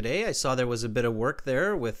moderating today. I saw there was a bit of work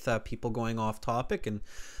there with people going off topic and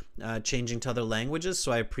changing to other languages,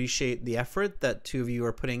 so I appreciate the effort that two of you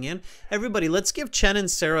are putting in. Everybody, let's give Chen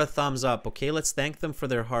and Sarah a thumbs up, okay? Let's thank them for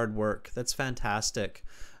their hard work. That's fantastic.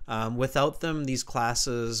 Without them, these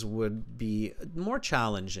classes would be more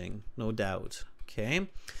challenging, no doubt, okay?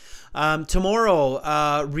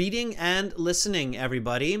 Tomorrow, reading and listening,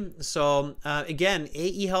 everybody. So again,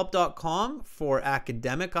 aehelp.com for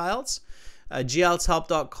academic IELTS,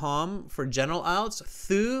 gieltshelp.com for general IELTS.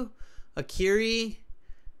 Thu, Akiri,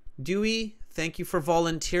 Dewey, thank you for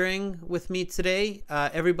volunteering with me today.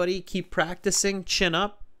 Everybody, keep practicing. Chin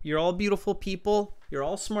up. You're all beautiful people. You're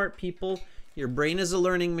all smart people. Your brain is a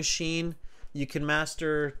learning machine. You can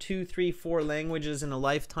master 2, 3, 4 languages in a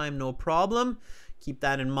lifetime, no problem. Keep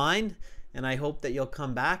that in mind, and I hope that you'll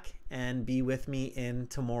come back and be with me in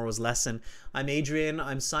tomorrow's lesson. I'm Adrian.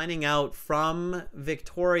 I'm signing out from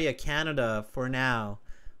Victoria, Canada for now.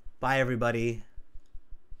 Bye, everybody.